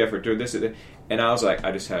zone 3 effort, do this at," and I was like,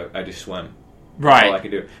 I just swim. Right. That's all I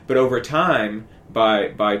could do. But over time,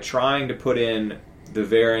 by trying to put in the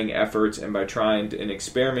varying efforts and by trying to and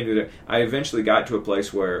experiment with it, I eventually got to a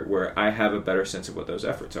place where I have a better sense of what those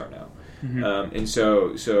efforts are now. Mm-hmm. And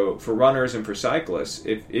so for runners and for cyclists,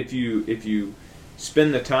 if you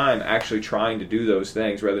spend the time actually trying to do those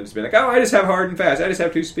things rather than just being like, oh, I just have hard and fast, I just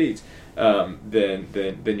have 2 speeds, then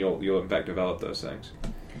you'll in fact develop those things.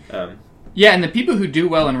 Yeah, and the people who do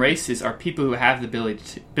well in races are people who have the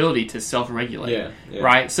ability to self-regulate,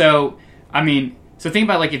 right? So, I mean, think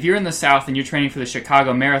about, like, if you're in the South and you're training for the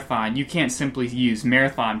Chicago Marathon, you can't simply use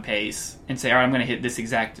marathon pace and say, all right, I'm going to hit this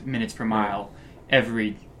exact minutes per mile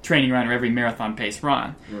every training run or every marathon pace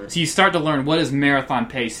run. Right. So you start to learn, what does marathon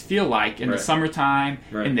pace feel like in the summertime,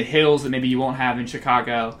 in the hills that maybe you won't have in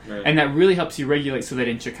Chicago, and that really helps you regulate so that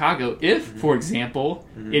in Chicago, if, for example,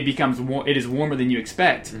 it is warmer than you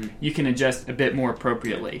expect, you can adjust a bit more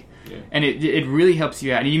appropriately. Yeah. And it really helps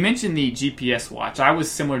you out. And you mentioned the GPS watch. I was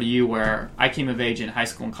similar to you, where I came of age in high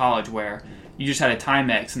school and college where you just had a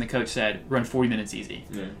Timex and the coach said, run 40 minutes easy.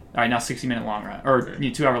 Yeah. All right, now 60-minute long run, or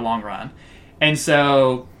 2-hour long run. And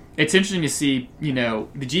so it's interesting to see, the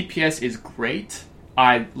GPS is great.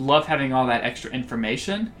 I love having all that extra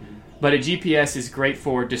information, but a GPS is great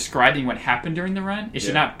for describing what happened during the run. It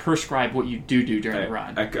should not prescribe what you do during the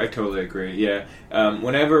run. I totally agree, yeah.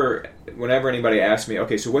 Whenever anybody asks me,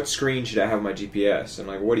 okay, so what screen should I have on my GPS? I'm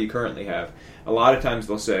like, what do you currently have? A lot of times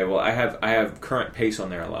they'll say, well, I have current pace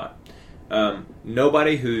on there a lot.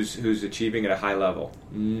 Nobody who's achieving at a high level,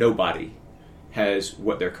 nobody has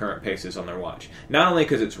what their current pace is on their watch. Not only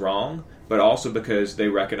because it's wrong, but also because they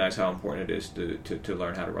recognize how important it is to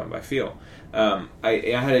learn how to run by feel. I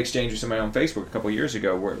had an exchange with somebody on Facebook a couple of years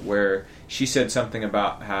ago where she said something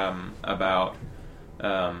about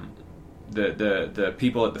the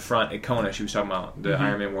people at the front at Kona. She was talking about the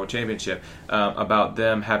Ironman World Championship, about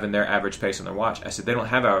them having their average pace on their watch. I said, they don't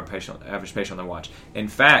have average pace on their watch. In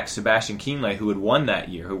fact, Sebastian Kienle, who had won that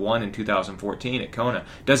year, who won in 2014 at Kona,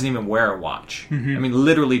 doesn't even wear a watch. I mean,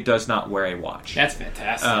 literally does not wear a watch. That's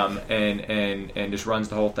fantastic. And just runs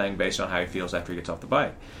the whole thing based on how he feels after he gets off the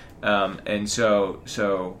bike. And so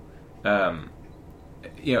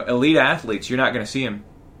elite athletes, you're not going to see them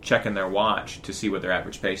checking their watch to see what their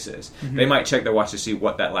average pace is. They might check their watch to see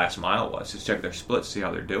what that last mile was, to check their splits to see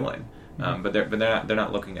how they're doing. But they're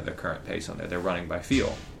not looking at their current pace on there. They're running by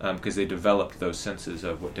feel, because they developed those senses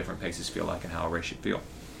of what different paces feel like and how a race should feel.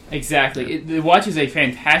 Exactly. The watch is a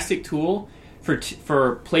fantastic tool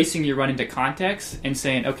for placing your run into context and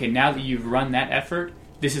saying, okay, now that you've run that effort,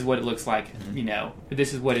 this is what it looks like.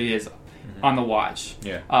 This is what it is on the watch.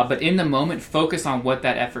 Yeah. But in the moment, focus on what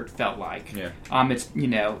that effort felt like. Yeah.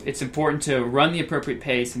 It's important to run the appropriate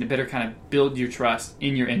pace and to better kind of build your trust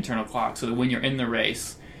in your internal clock, so that when you're in the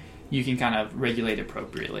race, you can kind of regulate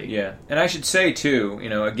appropriately. Yeah. And I should say too,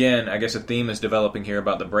 again, I guess a theme is developing here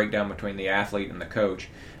about the breakdown between the athlete and the coach.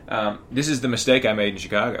 This is the mistake I made in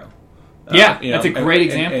Chicago. That's a great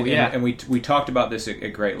example. And we talked about this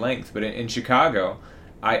at great length, but in Chicago,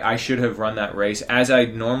 I should have run that race, as I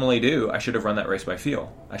normally do. I should have run that race by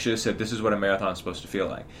feel. I should have said, this is what a marathon is supposed to feel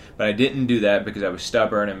like. But I didn't do that because I was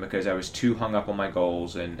stubborn and because I was too hung up on my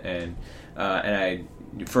goals and I,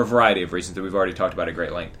 for a variety of reasons that we've already talked about at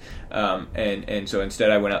great length. And so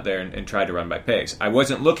instead I went out there and tried to run by pace. I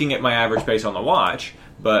wasn't looking at my average pace on the watch,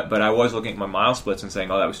 but I was looking at my mile splits and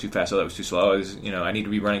saying, oh, that was too fast, oh, that was too slow. I need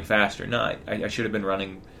to be running faster. No, I should have been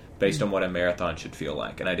running based on what a marathon should feel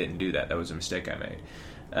like, and I didn't do that. That was a mistake I made.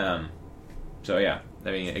 So yeah,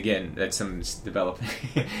 I mean, again, that's some developing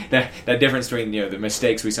that difference between the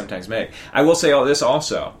mistakes we sometimes make. I will say all this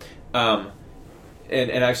also, and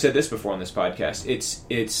I've said this before on this podcast.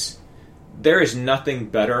 It's there is nothing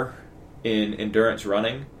better in endurance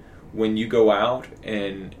running when you go out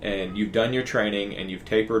and you've done your training and you've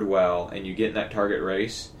tapered well and you get in that target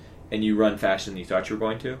race and you run faster than you thought you were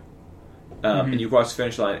going to, and you cross the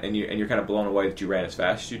finish line and you're kind of blown away that you ran as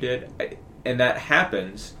fast as you did. And that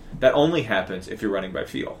happens. That only happens if you're running by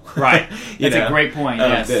feel. Right. That's a great point.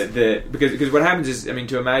 Yes. Because what happens is,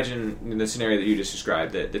 to imagine in the scenario that you just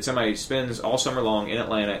described, that somebody spends all summer long in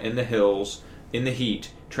Atlanta, in the hills, in the heat,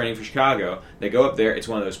 training for Chicago. They go up there. It's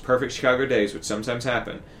one of those perfect Chicago days, which sometimes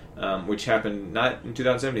happen, which happened not in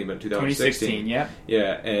 2017, but in 2016. 2016, yeah.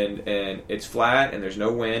 Yeah, and it's flat, and there's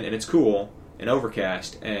no wind, and it's cool and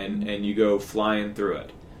overcast, and you go flying through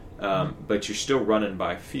it. But you're still running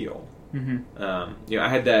by feel. I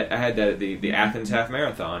had that at the Athens Half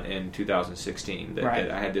Marathon in 2016. That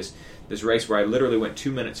I had this race where I literally went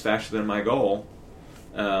 2 minutes faster than my goal.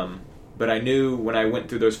 But I knew when I went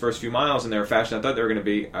through those first few miles and they were faster than I thought they were going to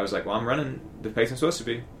be, I was like, well, I'm running the pace I'm supposed to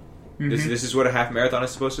be. This is what a half marathon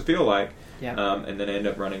is supposed to feel like. Yeah. And then I end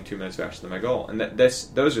up running 2 minutes faster than my goal. And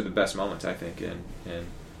those are the best moments, I think, in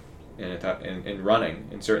running,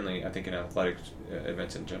 and certainly I think in athletic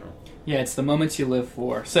events in general. Yeah, it's the moments you live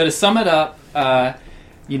for. So to sum it up,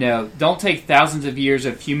 don't take thousands of years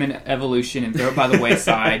of human evolution and throw it by the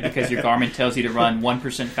wayside because your Garmin tells you to run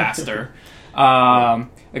 1% faster. A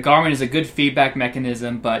Garmin is a good feedback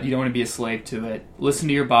mechanism, but you don't want to be a slave to it. Listen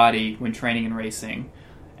to your body when training and racing,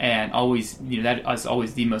 and always, that is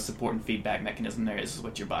always the most important feedback mechanism there is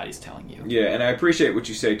what your body's telling you. Yeah, and I appreciate what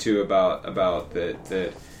you say too about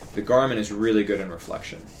the Garmin is really good in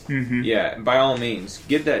reflection. Mm-hmm. Yeah, by all means,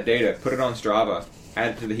 get that data, put it on Strava,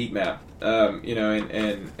 add it to the heat map,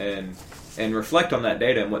 and reflect on that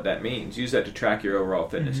data and what that means. Use that to track your overall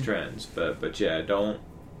fitness trends. But yeah,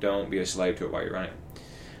 don't be a slave to it while you're running.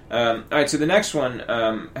 All right, so the next one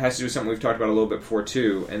has to do with something we've talked about a little bit before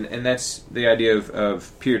too, and that's the idea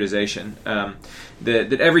of periodization.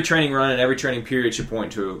 That every training run and every training period should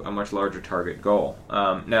point to a much larger target goal.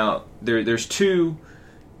 Now, there's two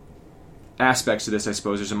aspects to this, I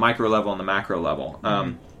suppose. There's a micro level and the macro level.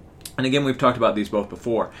 And again, we've talked about these both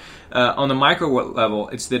before. On the micro level,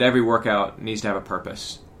 it's that every workout needs to have a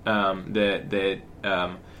purpose.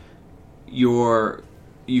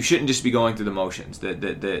 You shouldn't just be going through the motions.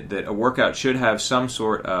 That a workout should have some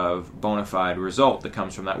sort of bona fide result that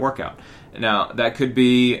comes from that workout. Now, that could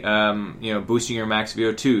be boosting your max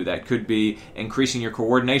VO2. That could be increasing your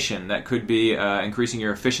coordination. That could be increasing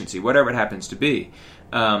your efficiency. Whatever it happens to be,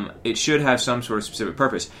 it should have some sort of specific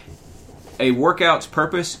purpose. A workout's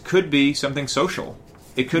purpose could be something social.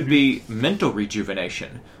 It could be mental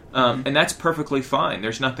rejuvenation. And that's perfectly fine.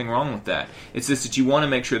 There's nothing wrong with that. It's just that you want to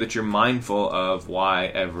make sure that you're mindful of why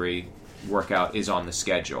every workout is on the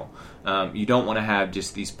schedule. You don't want to have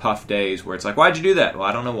just these puff days where it's like, why'd you do that? Well,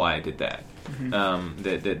 I don't know why I did that.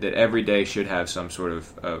 That every day should have some sort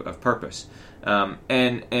of purpose.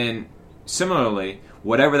 And similarly,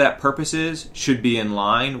 whatever that purpose is should be in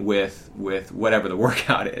line with whatever the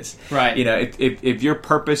workout is. Right. If your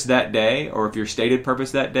purpose that day, or if your stated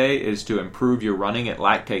purpose that day is to improve your running at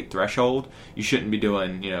lactate threshold, you shouldn't be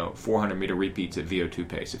doing 400 meter repeats at VO2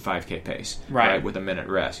 pace, at 5K pace, right, with a minute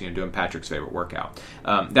rest. Doing Patrick's favorite workout.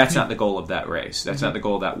 That's not the goal of that race. That's not the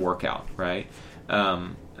goal of that workout, right?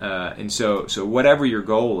 And so whatever your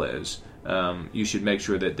goal is, you should make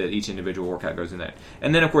sure that each individual workout goes in that.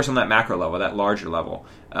 And then, of course, on that macro level, that larger level,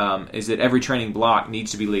 is that every training block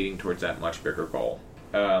needs to be leading towards that much bigger goal.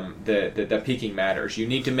 That peaking matters. You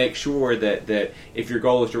need to make sure that if your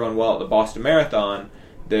goal is to run well at the Boston Marathon,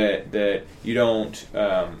 that you don't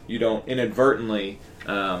inadvertently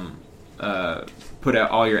put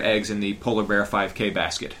out all your eggs in the Polar Bear 5K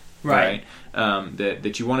basket. Right.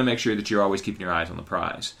 That you want to make sure that you're always keeping your eyes on the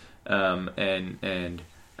prize.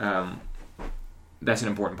 That's an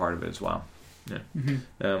important part of it as well. Yeah.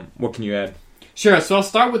 What can you add? Sure. So I'll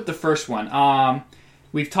start with the first one.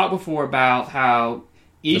 We've talked before about how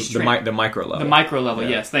each the micro level. The micro level. Yeah.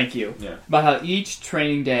 Yes. Thank you. Yeah. About how each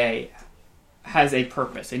training day has a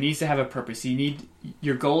purpose. It needs to have a purpose.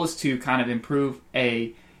 Your goal is to kind of improve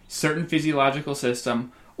a certain physiological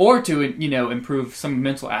system, or to improve some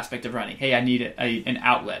mental aspect of running. Hey, I need an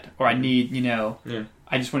outlet, or I need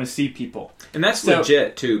I just want to see people. And that's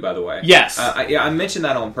legit, too, by the way. Yes. I mentioned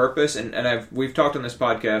that on purpose, and we've talked on this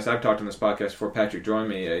podcast, I've talked on this podcast before Patrick joined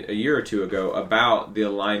me a year or two ago about the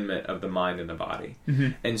alignment of the mind and the body. Mm-hmm.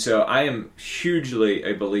 And so I am hugely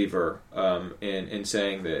a believer in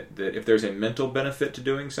saying that if there's a mental benefit to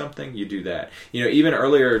doing something, you do that. Even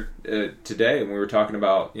earlier today, when we were talking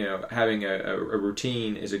about having a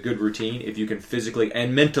routine is a good routine if you can physically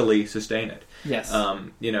and mentally sustain it. Yes.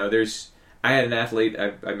 I had an athlete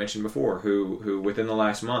I mentioned before who within the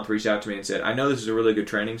last month reached out to me and said, I know this is a really good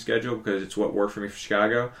training schedule because it's what worked for me for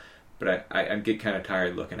Chicago, but I get kind of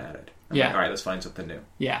tired looking at it. I'm like, all right, let's find something new.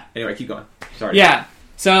 Yeah. Anyway, keep going. Sorry. Yeah.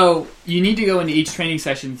 So you need to go into each training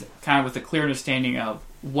session kind of with a clear understanding of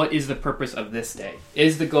what is the purpose of this day.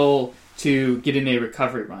 Is the goal to get in a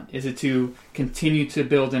recovery run? Is it to continue to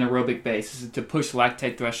build an aerobic base? Is it to push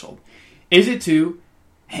lactate threshold? Is it to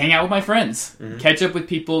hang out with my friends, catch up with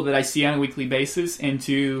people that I see on a weekly basis, and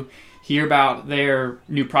to hear about their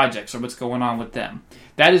new projects or what's going on with them?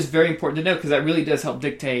 That is very important to know because that really does help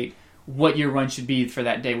dictate what your run should be for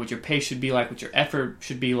that day, what your pace should be like, what your effort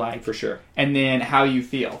should be like. For sure. And then how you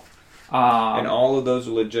feel. And all of those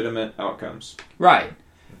are legitimate outcomes. Right.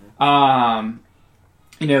 Kind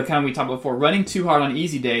of we talked about before, running too hard on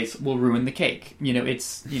easy days will ruin the cake.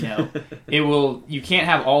 It will. You can't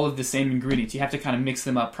have all of the same ingredients. You have to kind of mix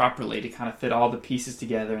them up properly to kind of fit all the pieces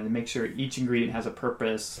together and to make sure each ingredient has a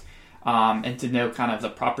purpose, and to know kind of the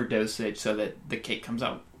proper dosage so that the cake comes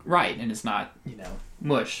out right and it's not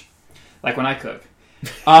mush, like when I cook.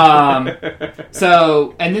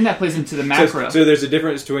 So and then that plays into the macro. So there's a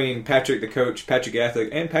difference between Patrick the coach, Patrick the athlete,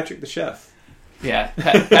 and Patrick the chef. Yeah,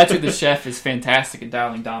 Patrick the chef is fantastic at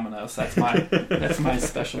dialing dominoes. That's my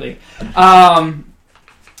specialty.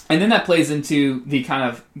 And then that plays into the kind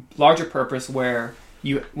of larger purpose where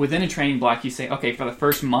you, within a training block, you say, okay, for the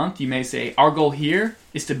first month, you may say, our goal here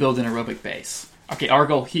is to build an aerobic base. Okay, our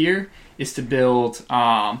goal here is to build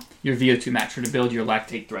your VO2 max or to build your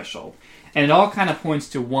lactate threshold. And it all kind of points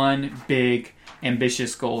to one big,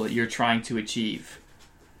 ambitious goal that you're trying to achieve.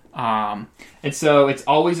 And so it's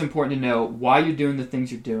always important to know why you're doing the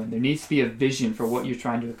things you're doing. There needs to be a vision for what you're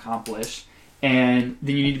trying to accomplish. And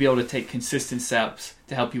then you need to be able to take consistent steps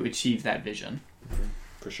to help you achieve that vision. Mm-hmm.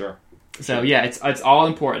 For sure. So yeah, it's all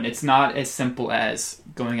important. It's not as simple as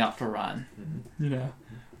going out for a run. Mm-hmm. You know.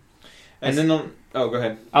 And then go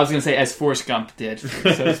ahead. I was going to say as Forrest Gump did, so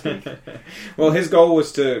to speak. Well, his goal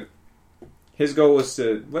was to.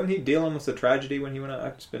 Wasn't he dealing with the tragedy when he went out?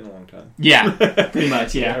 It's been a long time. Yeah, pretty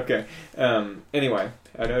much. Yeah. Okay. Anyway,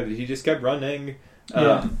 I know he just kept running.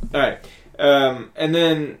 Yeah. All right. And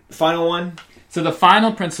then final one. So the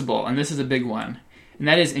final principle, and this is a big one, and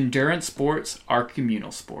that is endurance sports are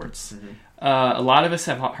communal sports. Mm-hmm. A lot of us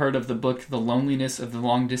have heard of the book The Loneliness of the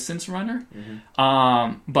Long Distance Runner.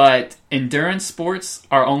 Mm-hmm. But endurance sports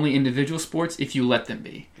are only individual sports if you let them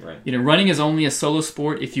be. Right. You know, running is only a solo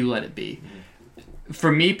sport if you let it be. Mm-hmm. For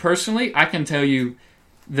me personally, I can tell you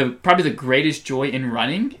probably the greatest joy in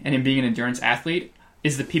running and in being an endurance athlete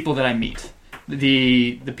is the people that I meet.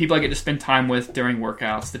 The people I get to spend time with during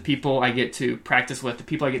workouts, the people I get to practice with, the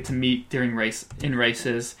people I get to meet during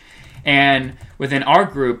races. And within our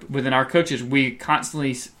group, within our coaches, we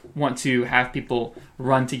constantly want to have people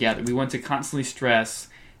run together. We want to constantly stress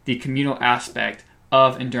the communal aspect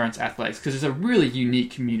of endurance athletics because it's a really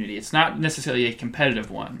unique community. It's not necessarily a competitive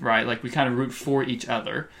one, right? Like we kind of root for each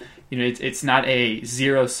other. You know, it's not a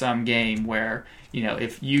zero-sum game where, you know,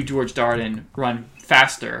 if you, George Darden, run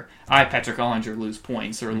faster, I, Patrick Ollinger, lose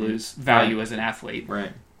points or lose value as an athlete.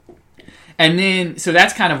 Right. And then, so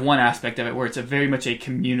that's kind of one aspect of it where it's a very much a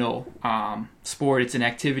communal sport. It's an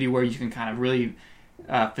activity where you can kind of really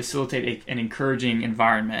facilitate an encouraging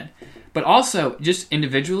environment. But also, just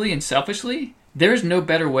individually and selfishly, there is no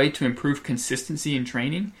better way to improve consistency in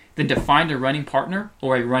training than to find a running partner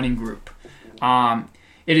or a running group.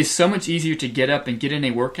 It is so much easier to get up and get in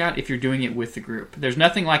a workout if you're doing it with the group. There's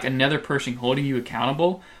nothing like another person holding you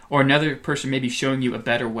accountable or another person maybe showing you a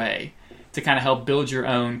better way to kind of help build your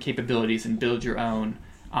own capabilities and build your own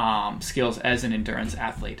skills as an endurance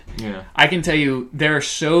athlete. Yeah. I can tell you there are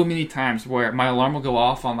so many times where my alarm will go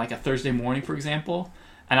off on like a Thursday morning, for example,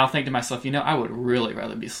 and I'll think to myself, you know, I would really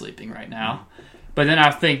rather be sleeping right now. But then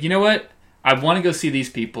I'll think, you know what? I want to go see these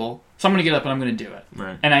people, so I'm going to get up and I'm going to do it.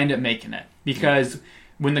 Right. And I end up making it. Because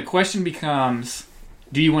when the question becomes,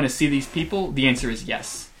 do you want to see these people? The answer is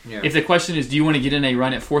yes. Yeah. If the question is, do you want to get in a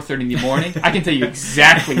run at 4:30 in the morning? I can tell you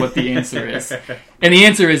exactly what the answer is. And the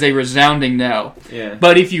answer is a resounding no. Yeah.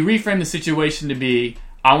 But if you reframe the situation to be,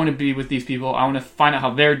 I want to be with these people, I want to find out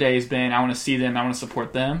how their day has been, I want to see them, I want to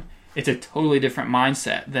support them, it's a totally different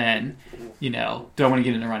mindset than, you know, do I want to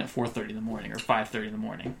get in a run at 4:30 in the morning or 5:30 in the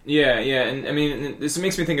morning? Yeah, and I mean, this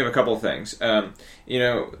makes me think of a couple of things. You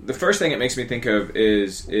know, the first thing it makes me think of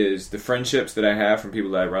is the friendships that I have from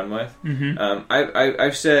people that I run with. Mm-hmm.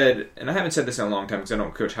 I've said, and I haven't said this in a long time because I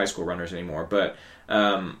don't coach high school runners anymore, but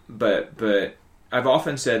I've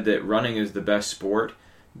often said that running is the best sport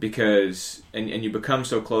because, and you become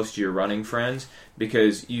so close to your running friends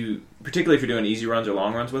because you, particularly if you're doing easy runs or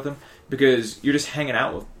long runs with them, because you're just hanging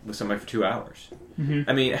out with somebody for 2 hours. Mm-hmm.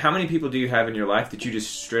 I mean, how many people do you have in your life that you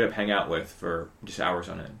just straight up hang out with for just hours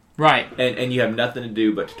on end? Right. And you have nothing to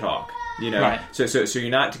do but to talk. You know, right. So you're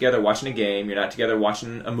not together watching a game. You're not together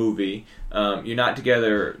watching a movie. You're not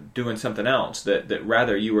together doing something else. That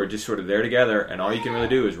rather you are just sort of there together, and all you can really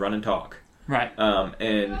do is run and talk. Right.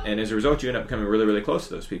 And as a result, you end up becoming really, really close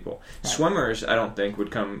to those people. Right. Swimmers, I don't think, would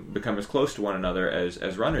become as close to one another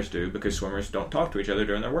as runners do because swimmers don't talk to each other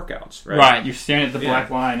during their workouts. Right. Right. You're staring at the black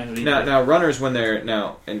line. Now runners, when they're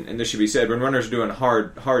and this should be said, when runners are doing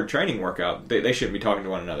hard training workout, they shouldn't be talking to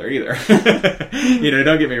one another either. You know,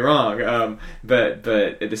 don't get me wrong. But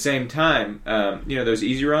at the same time, you know, those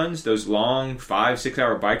easy runs, those long 5-6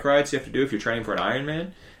 hour bike rides you have to do if you're training for an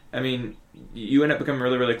Ironman. I mean, you end up becoming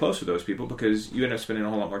really, really close with those people because you end up spending a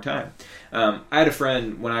whole lot more time. I had a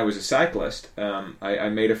friend when I was a cyclist. I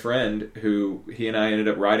made a friend who he and I ended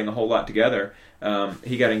up riding a whole lot together.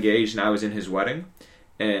 He got engaged and I was in his wedding.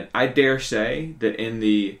 And I dare say that in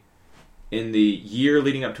the year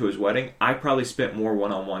leading up to his wedding, I probably spent more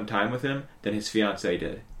one-on-one time with him than his fiancée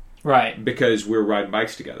did. Right. Because we're riding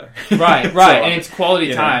bikes together. Right. So, and it's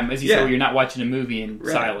quality time, as you said, yeah. where you're not watching a movie and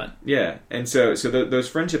silent. Yeah, and so those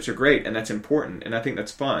friendships are great, and that's important, and I think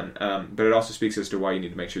that's fun. But it also speaks as to why you need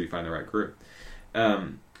to make sure you find the right group.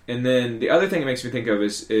 And then the other thing it makes me think of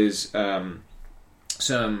is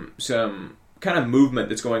some kind of movement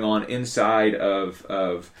that's going on inside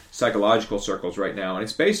of psychological circles right now, and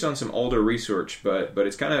it's based on some older research, but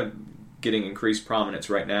it's kind of getting increased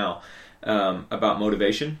prominence right now about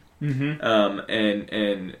motivation. Mm-hmm.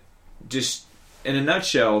 And just in a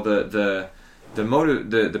nutshell, the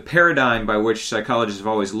paradigm by which psychologists have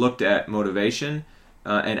always looked at motivation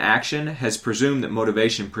and action has presumed that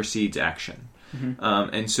motivation precedes action.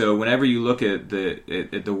 Mm-hmm. And so whenever you look at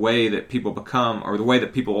the way that people become, or the way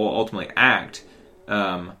that people ultimately act,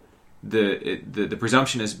 the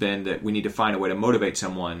presumption has been that we need to find a way to motivate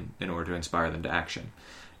someone in order to inspire them to action.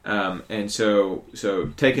 And so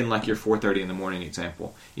taking like your 4:30 in the morning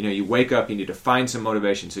example, you wake up, you need to find some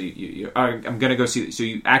motivation. So I'm going to go see. So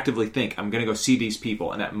you actively think, I'm going to go see these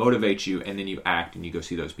people, and that motivates you, and then you act and you go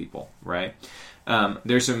see those people, right?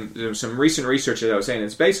 There's some recent research that I was saying,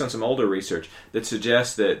 it's based on some older research that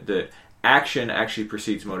suggests that action actually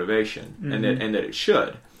precedes motivation, mm-hmm. and that it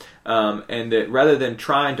should. And that rather than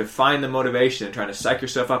trying to find the motivation and trying to psych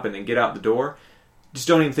yourself up and then get out the door, just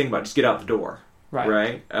don't even think about it. Just get out the door.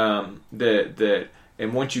 Right. And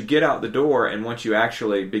once you get out the door and once you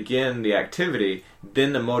actually begin the activity,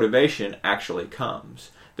 then the motivation actually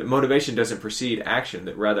comes. That motivation doesn't precede action,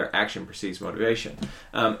 that rather action precedes motivation.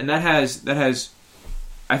 And that has,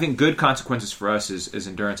 I think, good consequences for us as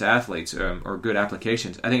endurance athletes, or good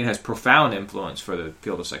applications. I think it has profound influence for the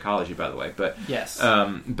field of psychology, by the way. But yes.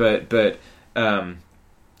 But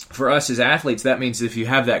for us as athletes, that means if you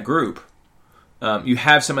have that group, you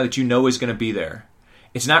have somebody that you know is going to be there.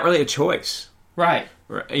 It's not really a choice, right?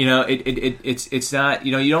 It's not.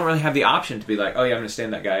 You don't really have the option to be like, oh yeah, I'm going to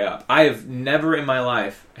stand that guy up. I have never in my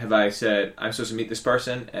life have I said I'm supposed to meet this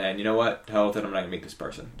person, and you know what? To hell with it, I'm not going to meet this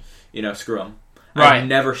person. Screw them. Right. I've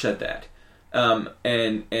never said that.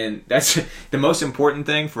 And that's the most important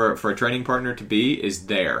thing for a training partner to be is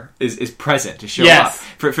present, to show up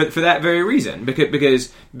for that very reason,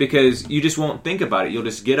 because you just won't think about it. You'll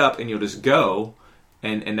just get up and you'll just go,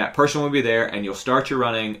 and that person will be there, and you'll start your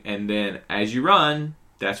running, and then as you run,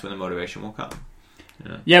 that's when the motivation will come.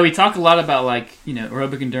 Yeah, we talk a lot about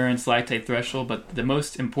aerobic endurance, lactate threshold, but the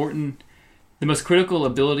most critical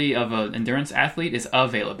ability of an endurance athlete is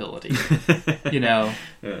availability.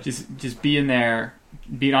 Just being there,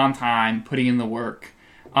 being on time, putting in the work.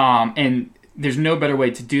 And there's no better way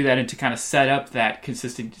to do that and to kind of set up that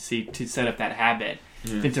consistency, to set up that habit,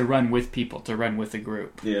 than to run with people, to run with a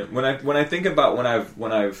group. Yeah. When I think about when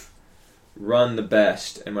I've run the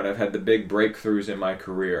best and when I've had the big breakthroughs in my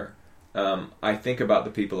career, I think about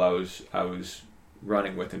the people I was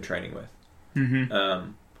running with and training with.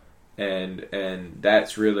 Mm-hmm. And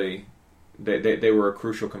that's really they were a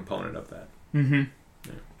crucial component of that. Mm-hmm.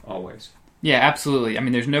 Yeah, always. Yeah, absolutely. I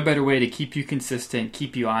mean, there's no better way to keep you consistent,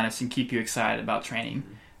 keep you honest, and keep you excited about training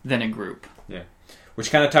than a group. Yeah, which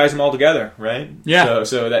kind of ties them all together, right? Yeah.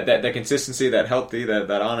 So that consistency, that healthy, that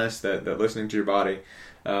honest, that listening to your body,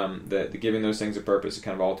 that giving those things a purpose is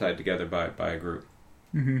kind of all tied together by a group.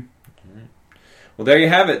 Mm-hmm. All right. Well, there you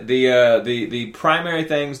have it. The primary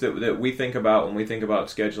things that we think about when we think about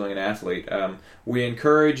scheduling an athlete. We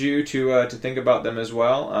encourage you to think about them as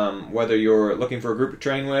well. Whether you're looking for a group to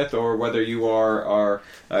train with, or whether you are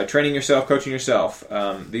training yourself, coaching yourself.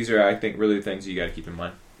 These are, I think, really the things you got to keep in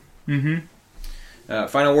mind. Mm-hmm.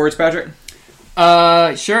 Final words, Patrick?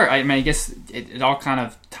 Sure. I mean, I guess it all kind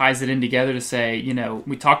of ties it in together to say,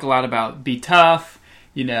 we talk a lot about be tough,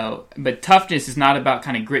 but toughness is not about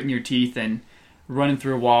kind of gritting your teeth and running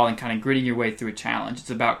through a wall and kind of gritting your way through a challenge. It's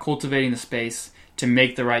about cultivating the space to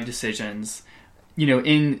make the right decisions,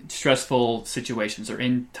 in stressful situations or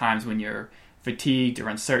in times when you're fatigued or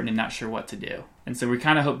uncertain and not sure what to do. And so we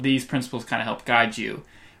kind of hope these principles kind of help guide you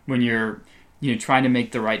when you're, trying to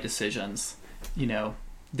make the right decisions,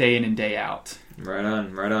 day in and day out. Right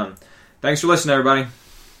on. Thanks for listening, everybody.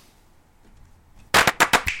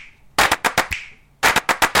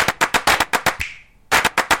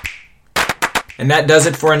 And that does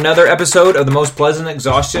it for another episode of the Most Pleasant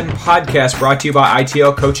Exhaustion podcast, brought to you by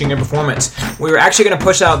ITL Coaching and Performance. We were actually going to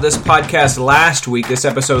push out this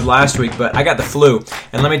episode last week, but I got the flu.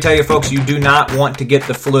 And let me tell you, folks, you do not want to get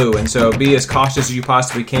the flu. And so be as cautious as you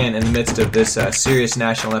possibly can in the midst of this serious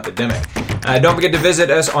national epidemic. Don't forget to visit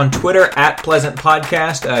us on Twitter @Pleasant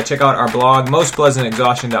Podcast. Check out our blog,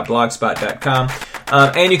 mostpleasantexhaustion.blogspot.com.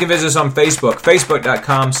 And you can visit us on Facebook,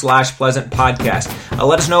 facebook.com/pleasantpodcast.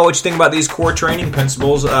 Let us know what you think about these core training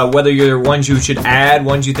principles, whether you're ones you should add,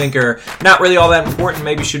 ones you think are not really all that important,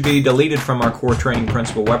 maybe should be deleted from our core training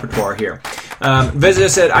principle repertoire here. Visit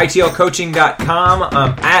us at itlcoaching.com,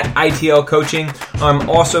 at ITL Coaching,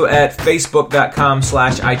 also at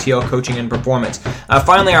facebook.com/ITL Coaching and Performance.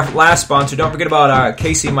 Finally, our last sponsor, don't forget about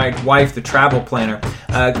Casey, my wife, the travel planner.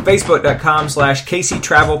 Facebook.com/Casey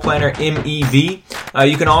Travel Planner MEV.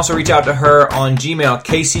 You can also reach out to her on Gmail,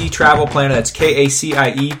 Casey Travel Planner, that's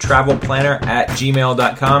KACIE Travel Planner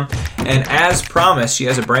 @gmail.com. And as promised, she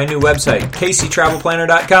has a brand new website,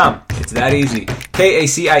 CaseyTravelPlanner.com. It's that easy.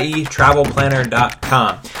 KACIE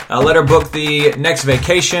TravelPlanner.com. Let her book the next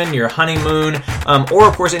vacation, your honeymoon, or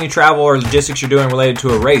of course any travel or logistics you're doing related to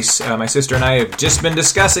a race. My sister and I have just been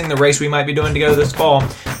discussing the race we might be doing together this fall,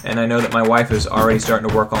 and I know that my wife is already starting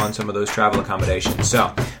to work on some of those travel accommodations.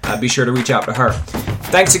 So be sure to reach out to her.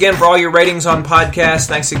 Thanks again for all your ratings on podcasts.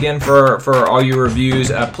 Thanks again for all your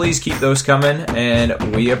reviews. Please keep those coming, and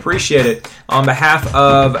we appreciate it. On behalf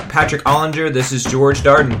of Patrick Ollinger, this is George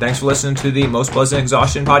Darden. Thanks for listening to the Most Pleasant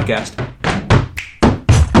Exhaustion podcast.